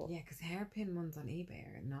 or because hairpin ones on eBay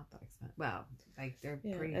are not that expensive. Well, like they're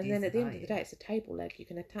pretty. And then at the end of the day, it's a table leg. You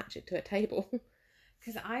can attach it to a table.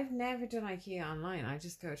 Because I've never done IKEA online. I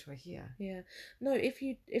just go to IKEA. Yeah. No, if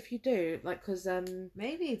you do, like, because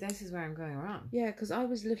maybe this is where I'm going wrong. Yeah, because I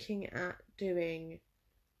was looking at doing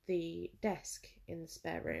the desk in the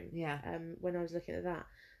spare room. Yeah. When I was looking at that,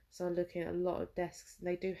 so I'm looking at a lot of desks.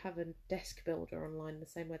 They do have a desk builder online, the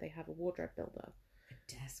same way they have a wardrobe builder.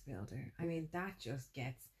 A desk builder. I mean, that just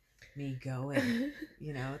gets me going.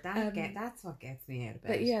 You know, that's what gets me out of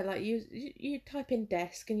bed. But yeah, like you type in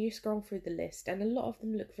desk and you scroll through the list, and a lot of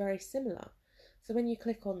them look very similar. So when you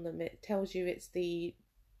click on them, it tells you it's the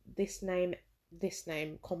this name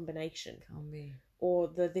combination. Or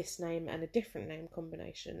the this name and a different name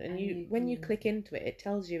combination. And when you click into it, it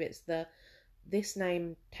tells you it's the this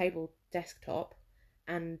name table desktop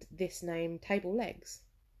and this name table legs.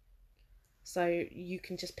 So you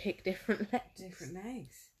can just pick different legs.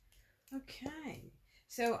 Okay.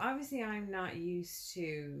 So obviously I'm not used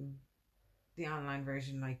to the online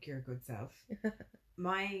version like your good self.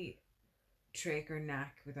 My trick or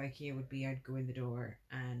knack with IKEA would be I'd go in the door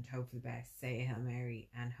and hope for the best, say a Hail Mary,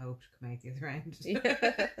 and hope to come out the other end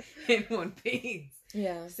in one piece.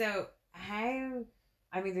 Yeah. So I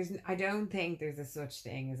don't think there's a such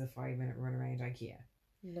thing as a 5-minute run around IKEA.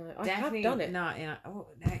 No, I have done it. Not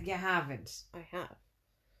you haven't. I have.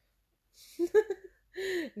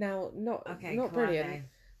 Now, not brilliant,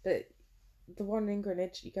 but the one in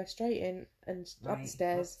Greenwich, you go straight in and up the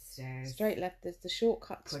stairs, straight left. There's the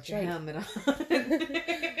shortcut. Put your helmet on.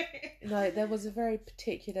 No, there was a very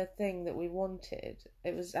particular thing that we wanted.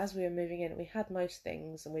 It was as we were moving in. We had most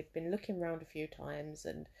things, and we'd been looking around a few times,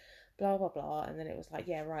 and blah blah blah. And then it was like,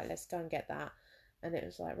 yeah, right, let's go and get that. And it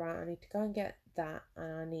was like, right, I need to go and get that,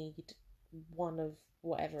 and I need one of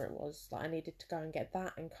whatever it was. Like I needed to go and get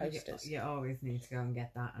that and coasters. You always need to go and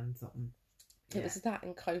get that and something. It was that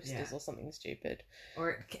and coasters or something stupid.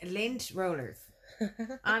 Or lint rollers.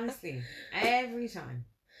 Honestly, every time.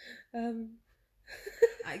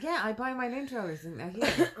 I buy my lint rollers in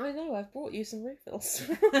IKEA. I know, I've brought you some refills.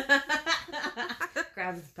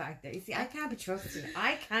 Grab his back there. You see, I can't be trusted.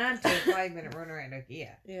 I can't do a 5-minute run around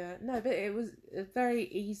IKEA. Yeah, no, but it was a very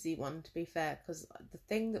easy one, to be fair, because the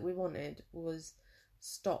thing that we wanted was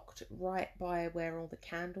stocked right by where all the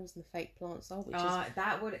candles and the fake plants are, which is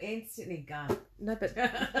that would instantly gone. no, but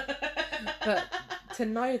to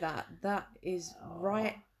know that is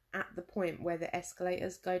right at the point where the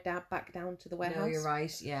escalators go down back down to the warehouse. No, you're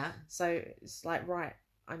right. Yeah. So it's like, right,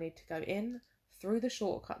 I need to go in through the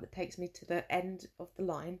shortcut that takes me to the end of the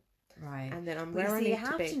line. Right. And then I'm But where I you need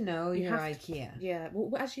have to be. to know You your have Ikeaaa. Yeah.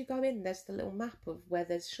 Well, as you go in, there's the little map of where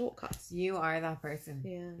there's shortcuts. You are that person.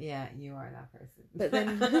 Yeah. Yeah, you are that person.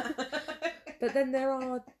 But then there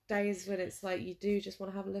are days when it's like you do just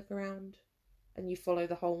want to have a look around, and you follow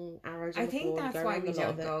the whole arrows on I the think floor. that's and go why around we a lot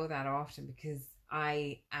don't of it. go that often, because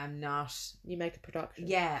I am not. You make a production.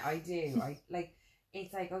 Yeah, I do. I like.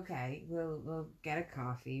 It's like, okay, we'll get a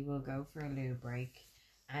coffee. We'll go for a loo break.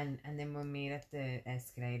 And then we'll meet at the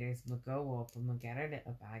escalators. We'll go up and we'll get our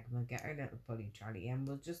little bag. And we'll get our little pulley trolley and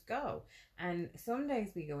we'll just go. And some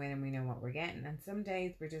days we go in and we know what we're getting. And some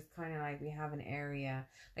days we're just kind of like, we have an area.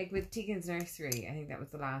 Like with Tegan's nursery, I think that was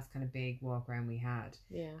the last kind of big walk around we had.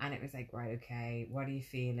 Yeah. And it was like, right, okay, what are you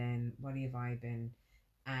feeling? What are you vibing?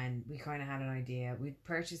 And we kind of had an idea. We'd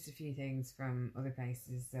purchased a few things from other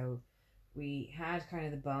places. So we had kind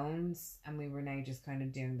of the bones and we were now just kind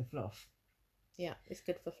of doing the fluff. Yeah, it's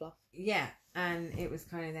good for fluff. Yeah, and it was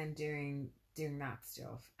kind of then doing that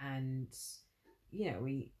stuff, and you know,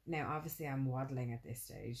 we now obviously I'm waddling at this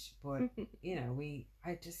stage, but you know,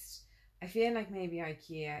 I feel like maybe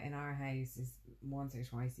Ikeaaa in our house is once or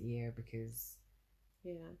twice a year, because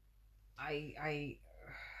I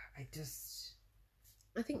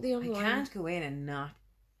think the online... I can't go in and not,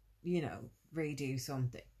 you know, redo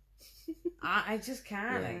something. I just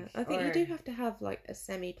can't. Yeah. Like, I think you do have to have like a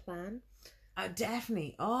semi plan.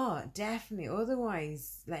 Definitely. Oh, definitely.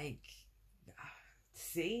 Otherwise, like,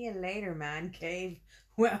 see you later, man cave.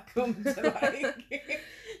 Welcome to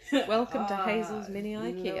Welcome to Hazel's mini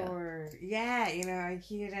Ikeaaa. Lord. Yeah, you know,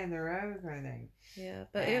 Ikeaaa down the road kind of thing. Yeah,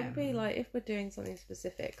 but it would be like, if we're doing something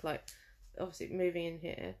specific, like obviously moving in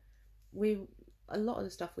here, a lot of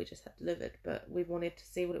the stuff we just had delivered, but we wanted to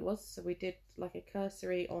see what it was, so we did like a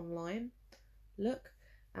cursory online look,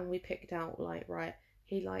 and we picked out like, right,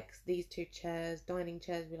 he likes these two chairs, dining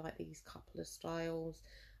chairs, we like these couple of styles.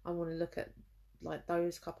 I want to look at like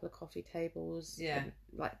those couple of coffee tables. Yeah. And,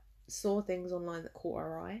 like, saw things online that caught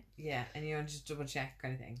our eye. Yeah, and you want to just double check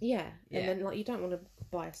kind of thing. Yeah. And then like, you don't want to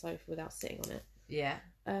buy a sofa without sitting on it. Yeah.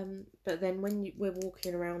 But then when we're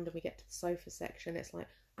walking around and we get to the sofa section, it's like,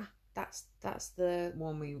 that's the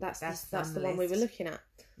one that's the one we were looking at.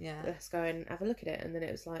 Yeah. Let's go and have a look at it. And then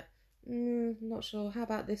it was like, not sure. How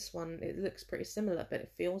about this one? It looks pretty similar, but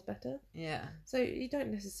it feels better. Yeah. So you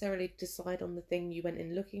don't necessarily decide on the thing you went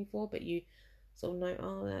in looking for, but you sort of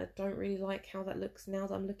know, I don't really like how that looks now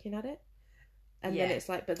that I'm looking at it. And then it's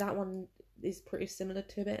like, but that one is pretty similar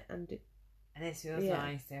to it, and this feels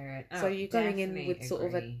nicer. So you're going in with sort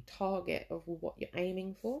of a target of what you're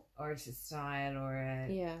aiming for, or it's a style, or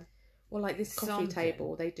a Well, like this coffee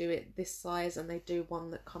table, they do it this size, and they do one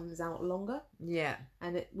that comes out longer. Yeah.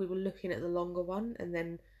 And we were looking at the longer one, and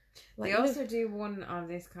then they also do one on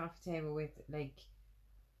this coffee table with like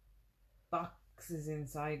boxes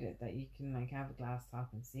inside it that you can like have a glass top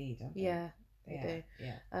and see, don't they? Yeah, they do.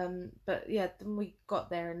 Yeah. But yeah, then we got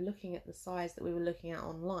there and looking at the size that we were looking at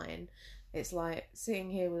online, it's like sitting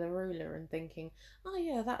here with a ruler and thinking, oh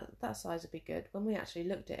yeah, that size would be good. When we actually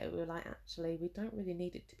looked at it, we were like, actually, we don't really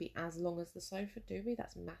need it to be as long as the sofa, do we?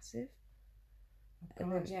 That's massive. Oh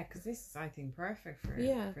God, yeah, because this is, I think, perfect for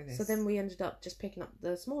this. So then we ended up just picking up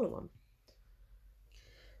the smaller one.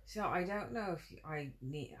 So I don't know if I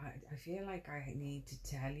feel like I need to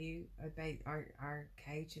tell you about our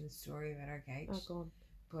couch and the story about our couch. Oh, go on.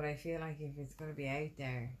 But I feel like if it's going to be out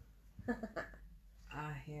there...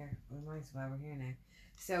 here. We might as well. We're here now.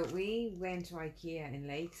 So we went to Ikeaaa in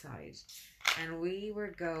Lakeside, and we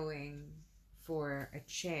were going for a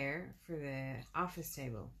chair for the office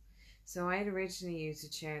table. So I had originally used a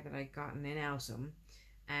chair that I'd gotten in Eltham,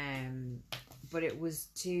 but it was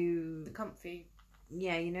too... The comfy...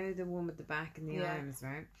 Yeah, you know, the one with the back and the arms,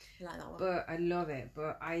 right? I like that one. But I love it.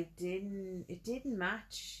 But it didn't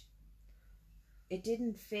match. It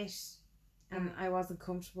didn't fit, and I wasn't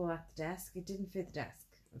comfortable at the desk. It didn't fit the desk,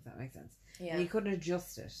 if that makes sense. Yeah. And you couldn't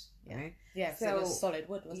adjust it, right? Yeah, so it was solid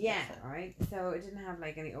wood, wasn't it? Yeah, right. So it didn't have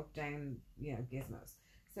like any up, down, gizmos.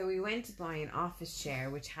 So we went to buy an office chair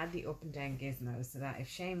which had the up and down gizmos, so that if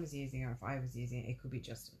Shane was using it or if I was using it, it could be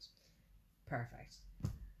adjusted. Perfect.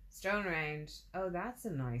 Strolling around. Oh, that's a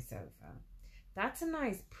nice sofa. That's a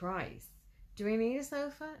nice price. Do we need a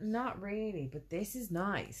sofa? Not really, but this is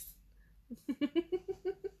nice.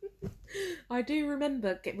 I do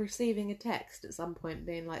remember receiving a text at some point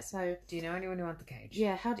being like, so... Do you know anyone who wants the couch?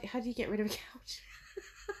 Yeah, how do you get rid of a couch?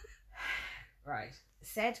 Right.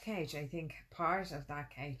 Said couch, I think part of that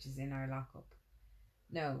couch is in our lockup.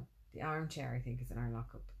 No, the armchair, I think, is in our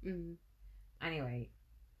lockup. Mm. Anyway,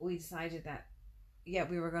 we decided that, yeah,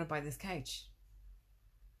 we were going to buy this couch.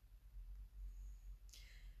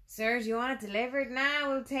 Sir, do you want it delivered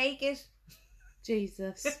now? We'll take it.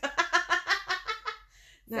 Jesus.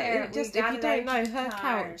 No, Sarah, if you don't know, her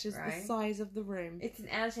couch is the size of the room. It's an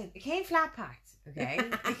L shape. It came flat packed, okay?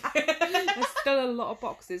 There's still a lot of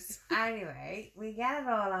boxes. Anyway, we get it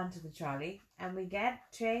all onto the trolley and we get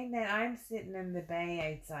trained. Then I'm sitting in the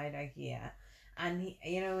bay outside Ikeaaaaa, and he,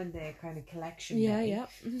 you know, in the kind of collection bay. Yeah.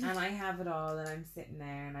 And I have it all, and I'm sitting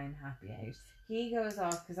there and I'm happy out. He goes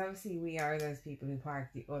off because obviously we are those people who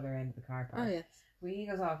park the other end of the car park. Oh yes. He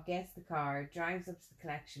goes off, gets the car, drives up to the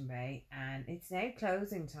collection bay, and it's now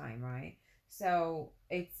closing time, right? So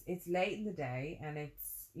it's late in the day, and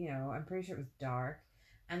it's, you know, I'm pretty sure it was dark,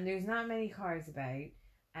 and there's not many cars about,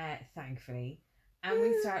 thankfully, and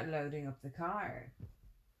we start loading up the car.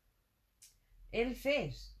 It'll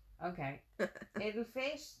fit, okay. It'll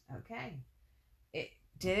fit, okay.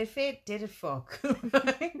 Did it fit? Did it fuck?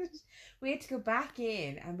 We had to go back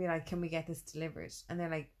in and be like, can we get this delivered? And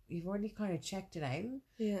they're like, you've already kind of checked it out.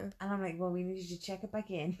 Yeah. And I'm like, well, we need you to check it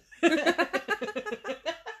back in.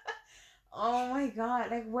 Oh my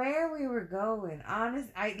God. Like, where we were going, honest,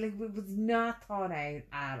 it was not thought out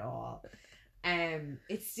at all.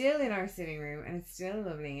 It's still in our sitting room and it's still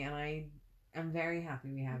lovely, and I'm very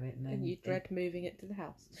happy we have it. And you dread moving it to the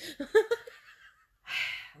house.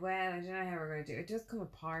 Well, I don't know how we're going to do it. It does come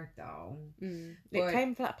apart though. It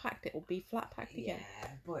came flat packed. It will be flat packed again. Yeah,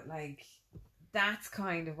 but like, that's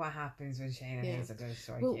kind of what happens when Shane and Hazel go to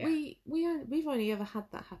strike. Well, we've only ever had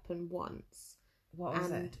that happen once. What was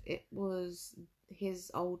and it was his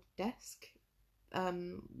old desk,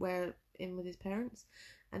 where in with his parents,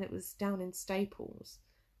 and it was down in Staples,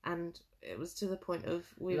 and it was to the point of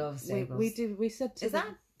Love Staples. we said to is that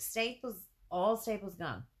Staples? All Staples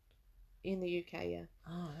gone in the UK, yeah.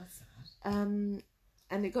 Oh, that's sad.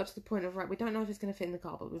 And it got to the point of, right, we don't know if it's going to fit in the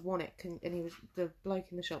car, but we want it. And the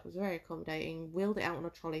bloke in the shop was very accommodating, wheeled it out on a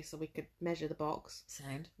trolley so we could measure the box.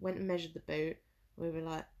 Sound. Went and measured the boot. We were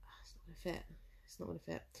like, oh, it's not going to fit. It's not going to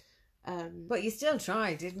fit. But you still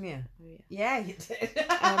tried, didn't you? Oh, Yeah, yeah. you did.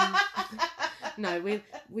 No, we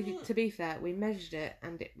to be fair, we measured it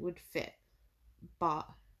and it would fit. But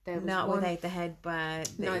there was not without the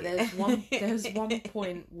headband. No, there's one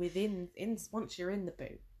point once you're in the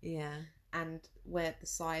boot. Yeah. And where the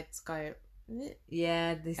sides go.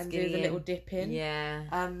 Yeah, and do the little dip in. Yeah.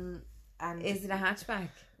 And is it a hatchback?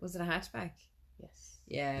 Was it a hatchback? Yes.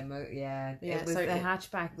 Yeah, yeah. It was the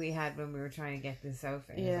hatchback we had when we were trying to get the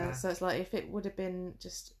sofa. Yeah, so it's like if it would have been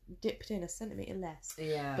just dipped in a centimetre less.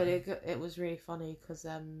 Yeah. But it was really funny because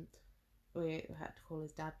we had to call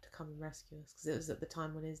his dad to come and rescue us because it was at the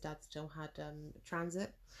time when his dad still had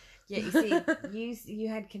transit. Yeah, you see, you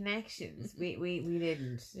had connections. We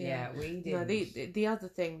didn't. Yeah, we didn't. No, the other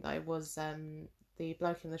thing though was the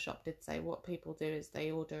bloke in the shop did say what people do is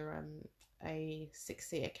they order a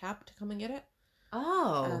 6-seater cab to come and get it.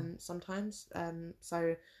 Oh. Sometimes.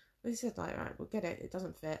 So we said like, right, we'll get it. It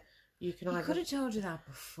doesn't fit. You can. I could have told you that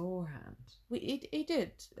beforehand. He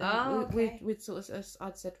did. Oh, okay. We'd sort of.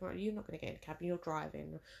 I'd said, well, you're not going to get in the cab. You're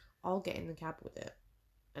driving. I'll get in the cab with it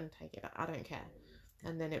and take it. I don't care.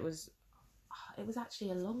 And then it was actually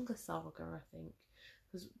a longer saga, I think,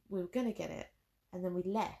 because we were going to get it, and then we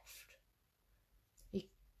left.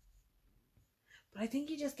 But I think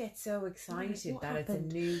you just get so excited that happened?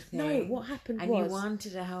 It's a new thing. No, what happened and was... you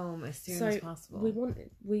wanted a home as soon as possible.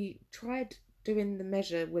 We tried doing the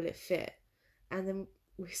measure, will it fit? And then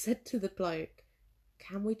we said to the bloke,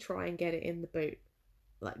 can we try and get it in the boot?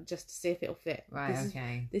 Like, just to see if it'll fit. Right,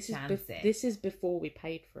 okay. This is before we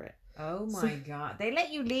paid for it. Oh my God. They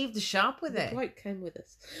let you leave the shop with it? The bloke came with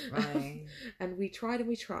us. Right. And we tried,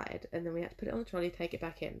 and then we had to put it on the trolley, take it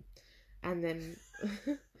back in. And then...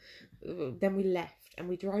 then we left and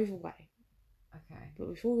we drove away. Okay. But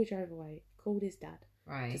before we drove away, called his dad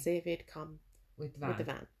to see if he'd come with the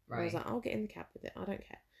van. Right. And I was like, I'll get in the cab with it. I don't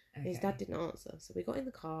care. Okay. His dad didn't answer, so we got in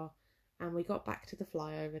the car and we got back to the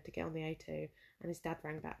flyover to get on the A2, and his dad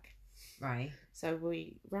rang back. Right. So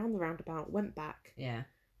we round the roundabout, went back. Yeah.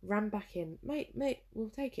 Ran back in, mate, we'll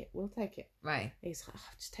take it. Right. He's like, oh,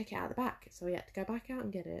 just take it out of the back. So we had to go back out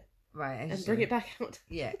and get it. Right, and bring it back out.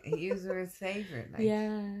 Yeah, he was his favourite. Like,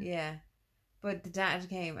 yeah. But the dad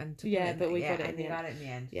came and took it. Yeah, but we got it. And you got it in the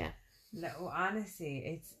end. Yeah. No, honestly,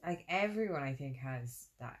 it's like everyone I think has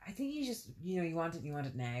that. I think you just you want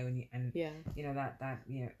it now, and Yeah. that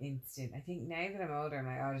instant. I think now that I'm older, I'm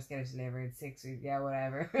like, I'll just get it delivered 6 weeks, yeah,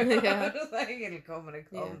 whatever. Yeah. Just like it'll come when it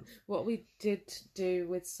Yeah. comes. What we did do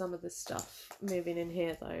with some of the stuff moving in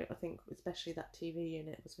here, though, I think especially that TV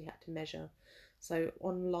unit, was we had to measure. So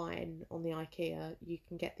online on the IKEA, you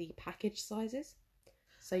can get the package sizes,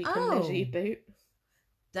 so you can measure your boot.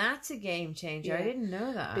 That's a game changer. I Yeah. didn't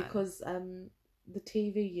know that. Because the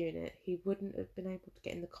TV unit, he wouldn't have been able to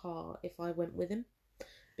get in the car if I went with him,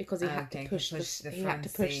 because he had to push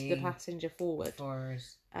the passenger forward.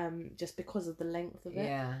 Just because of the length of it.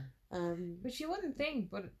 Yeah. Which you wouldn't think,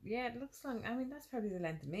 but yeah, it looks like. I mean, that's probably the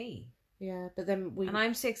length of me. Yeah, but then and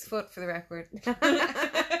I'm 6 foot for the record.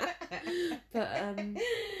 But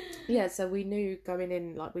yeah, so we knew going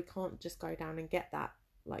in, like, we can't just go down and get that.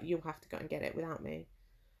 Like, you'll have to go and get it without me.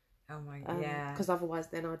 Oh my god! Yeah, because otherwise,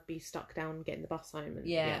 then I'd be stuck down getting the bus home.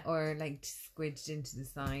 And, or like squidged into the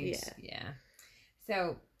side. Yeah.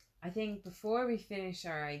 So I think before we finish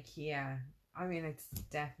our IKEA, I mean, it's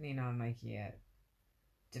definitely not an IKEA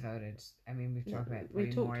devoted. I mean, we've talked about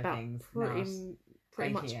more things.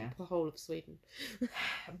 Pretty much the whole of Sweden.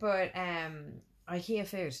 But IKEA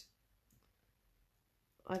food.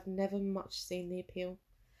 I've never much seen the appeal.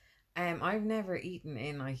 I've never eaten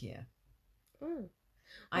in IKEA. Oh.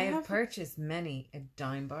 I have purchased many a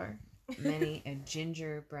dime bar, many a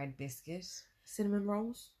gingerbread biscuit. Cinnamon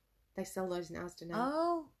rolls. They sell those in Asda now.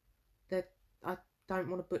 Oh. I don't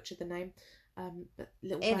want to butcher the name. But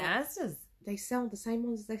little in Asda's? They sell the same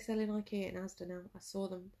ones as they sell in IKEA in Asda now. I saw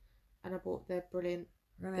them and I bought. They're brilliant.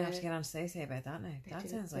 We're going to have to get on to say about that now. That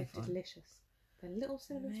sounds like fun. Delicious. They're little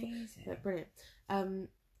cinnamon rolls. They're brilliant.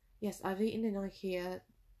 Yes, I've eaten in IKEA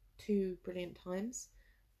 2 brilliant times.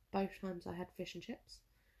 Both times I had fish and chips.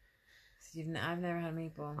 So I've never had a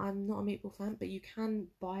meatball. I'm not a meatball fan, but you can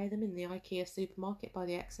buy them in the IKEA supermarket by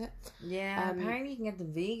the exit. Yeah, apparently you can get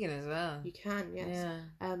them vegan as well. You can, yes.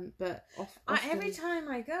 Yeah. But every time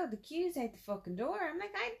I go, the queue's out the fucking door. I'm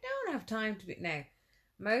like, I don't have time to be... Now,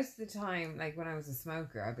 most of the time, like when I was a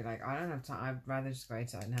smoker, I'd be like, I don't have time. I'd rather just go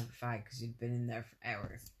outside and have a fag because you'd been in there for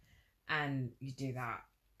hours. And you do that.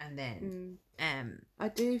 And then... I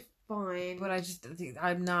do find... But I just think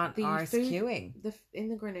I'm not queuing. In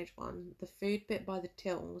the Greenwich one, the food bit by the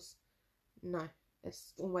tills, no,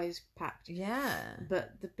 it's always packed. Yeah.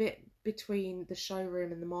 But the bit between the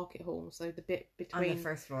showroom and the market hall, so the bit between... On the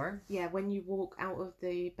first floor? Yeah, when you walk out of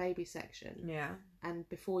the baby section. Yeah. And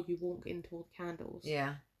before you walk into all the candles.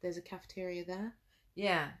 Yeah. There's a cafeteria there.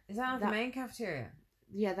 Yeah. Is that the main cafeteria?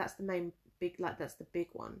 Yeah, that's the main... that's the big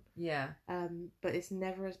one. Yeah. But it's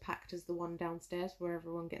never as packed as the one downstairs where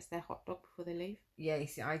everyone gets their hot dog before they leave. Yeah, you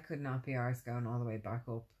see, I could not be arsed going all the way back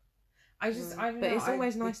up. I don't know. But it's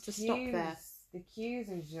always nice to stop there. The queues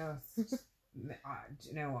are just... do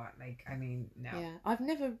you know what? Like, I mean, no. Yeah, I've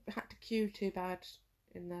never had to queue too bad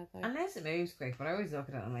in there though. Unless it moves quick, but I always look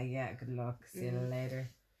at it and I'm like, yeah, good luck, see you later.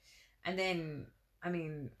 And then, I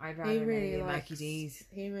mean, I'd rather maybe Mackie D's.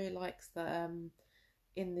 He really likes the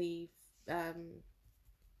in the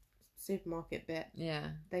supermarket bit. Yeah.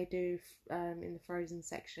 They do in the frozen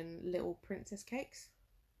section little princess cakes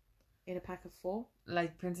in a pack of 4.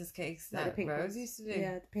 Like princess cakes that Rose used to do.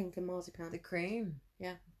 Yeah, the pink and marzipan. The cream.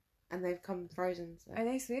 Yeah, and they've come frozen. So. Are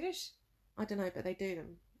they Swedish? I don't know, but they do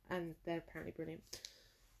them, and they're apparently brilliant.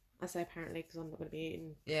 I say apparently because I'm not going to be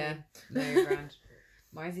eating. Yeah, no, grand.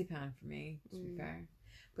 Marzipan for me, to be fair.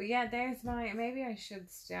 But yeah, there's maybe I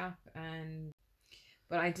should stop and.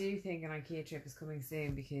 But I do think an IKEA trip is coming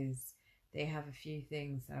soon because they have a few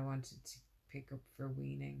things that I wanted to pick up for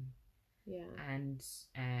weaning. Yeah. And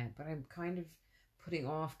but I'm kind of putting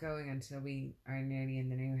off going until we are nearly in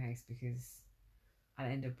the new house because I'll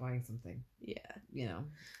end up buying something. Yeah. You know.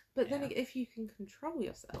 But then if you can control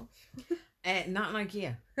yourself. Not an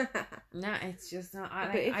IKEA. No, it's just not.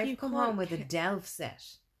 I've come home with a Delph set.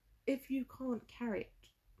 If you can't carry it.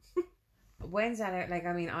 When's that out? Like,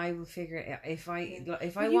 I mean, I will figure it out. If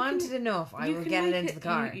I wanted enough, I will get it into the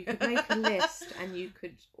car. You could make a list and you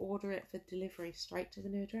could order it for delivery straight to the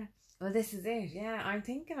new address. Well, this is it. Yeah, I'm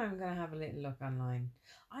thinking I'm going to have a little look online.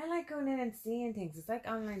 I like going in and seeing things. It's like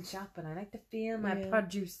online shopping. I like to feel my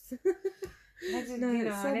produce.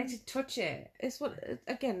 I like to touch it. It's what,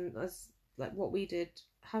 again, as like what we did,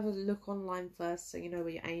 have a look online first so you know where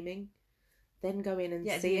you're aiming. Then go in and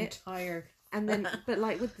see it. Entire... And then, but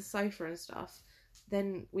like with the sofa and stuff,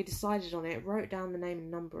 then we decided on it, wrote down the name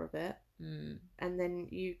and number of it, and then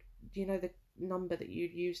you know the number that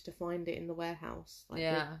you'd use to find it in the warehouse, like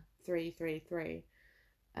 333.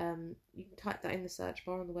 You can type that in the search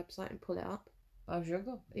bar on the website and pull it up. Oh,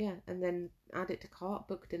 sugar. Yeah, and then add it to cart,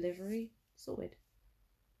 book delivery, sorted.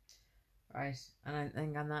 Right, and I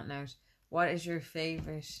think on that note, what is your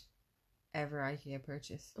favourite ever IKEA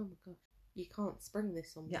purchase? Oh my gosh, you can't spring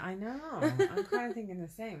this on me. Yeah, I know. I'm kind of thinking the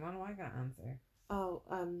same. What do I got to answer? Oh,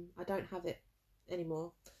 I don't have it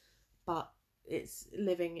anymore, but it's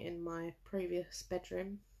living in my previous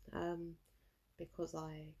bedroom, because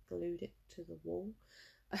I glued it to the wall.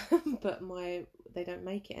 But they don't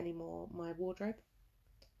make it anymore. My wardrobe,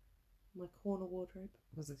 my corner wardrobe.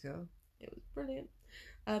 Was it cool? It was brilliant.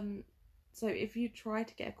 So if you try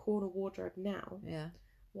to get a corner wardrobe now, Yeah.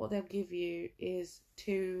 what they'll give you is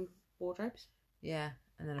 2 wardrobes. Yeah,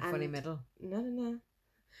 and then a funny middle. No.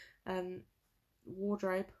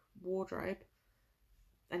 Wardrobe,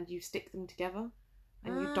 and you stick them together,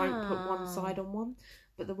 and you don't put one side on one.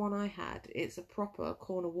 But the one I had, it's a proper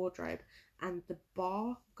corner wardrobe, and the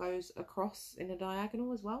bar goes across in a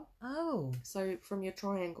diagonal as well. Oh. So from your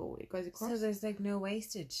triangle, it goes across. So there's like no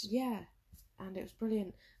wastage. Yeah, and it was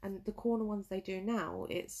brilliant. And the corner ones they do now,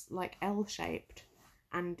 it's like L-shaped,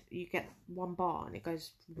 and you get one bar, and it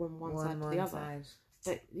goes from one side to the other. Side.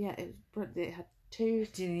 But yeah, it had 2.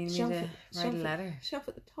 Do you need me to write a letter? Shelf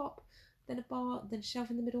at the top, then a bar, then a shelf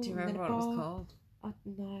in the middle. Do you and remember then a what bar. it was called?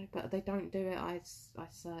 No, but they don't do it. I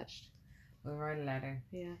searched. We'll write a letter.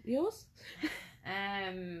 Yeah, yours?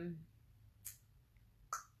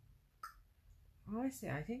 Honestly,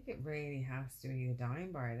 I think it really has to be the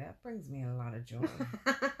dime bar. That brings me a lot of joy,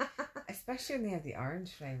 especially when they have the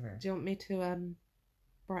orange flavour. Do you want me to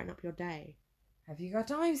brighten up your day? Have you got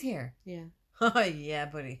dimes here? Yeah. Oh yeah,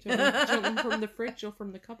 buddy. Do you want them from the fridge or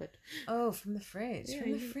from the cupboard? Oh, from the fridge. Yeah,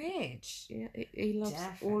 from the fridge. Yeah, he loves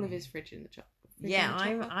all of his fridge in the chocolate. Yeah,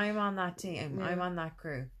 I'm on that team. Yeah. I'm on that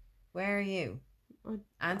crew. Where are you?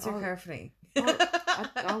 Answer carefully.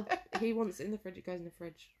 He wants it in the fridge. It goes in the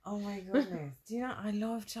fridge. Oh my goodness! Do you know I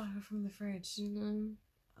love chocolate from the fridge? No.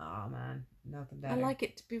 Oh man, nothing better. I like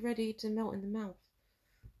it to be ready to melt in the mouth.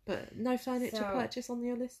 But no furniture purchase on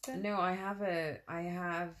your list then? No, I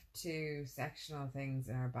have 2 sectional things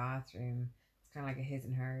in our bathroom. It's kind of like a his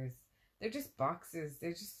and hers. They're just boxes.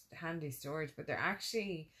 They're just handy storage, but they're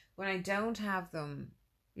actually, when I don't have them,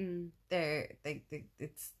 it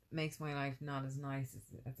makes my life not as nice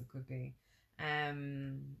as it could be.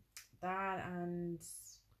 That and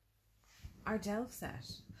our Delft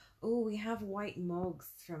set. Oh, we have white mugs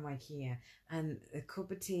from IKEA and a cup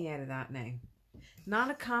of tea out of that now. Not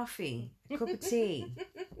a coffee, a cup of tea.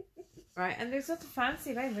 Right, and there's nothing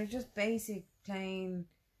fancy about it. They're just basic, plain,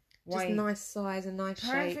 white. Just nice size and nice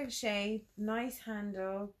shape. Perfect shape, nice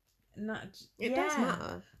handle. It does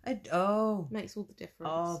matter. Makes all the difference.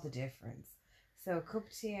 All the difference. So a cup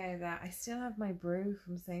of tea out of that. I still have my brew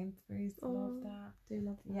from Sainsbury's. Love that. Do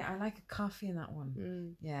love that. Yeah, I like a coffee in that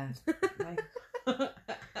one. Yeah.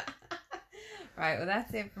 Right, well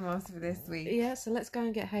that's it from us for this week. Yeah, so let's go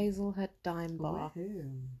and get Hazel her dime bar. Woohoo.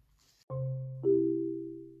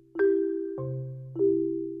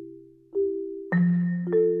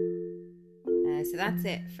 So that's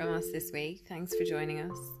it from us this week. Thanks for joining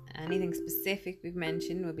us. Anything specific we've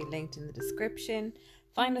mentioned will be linked in the description.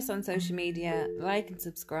 Find us on social media, like and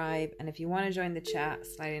subscribe, and if you want to join the chat,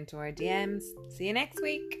 slide into our DMs. See you next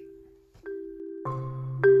week.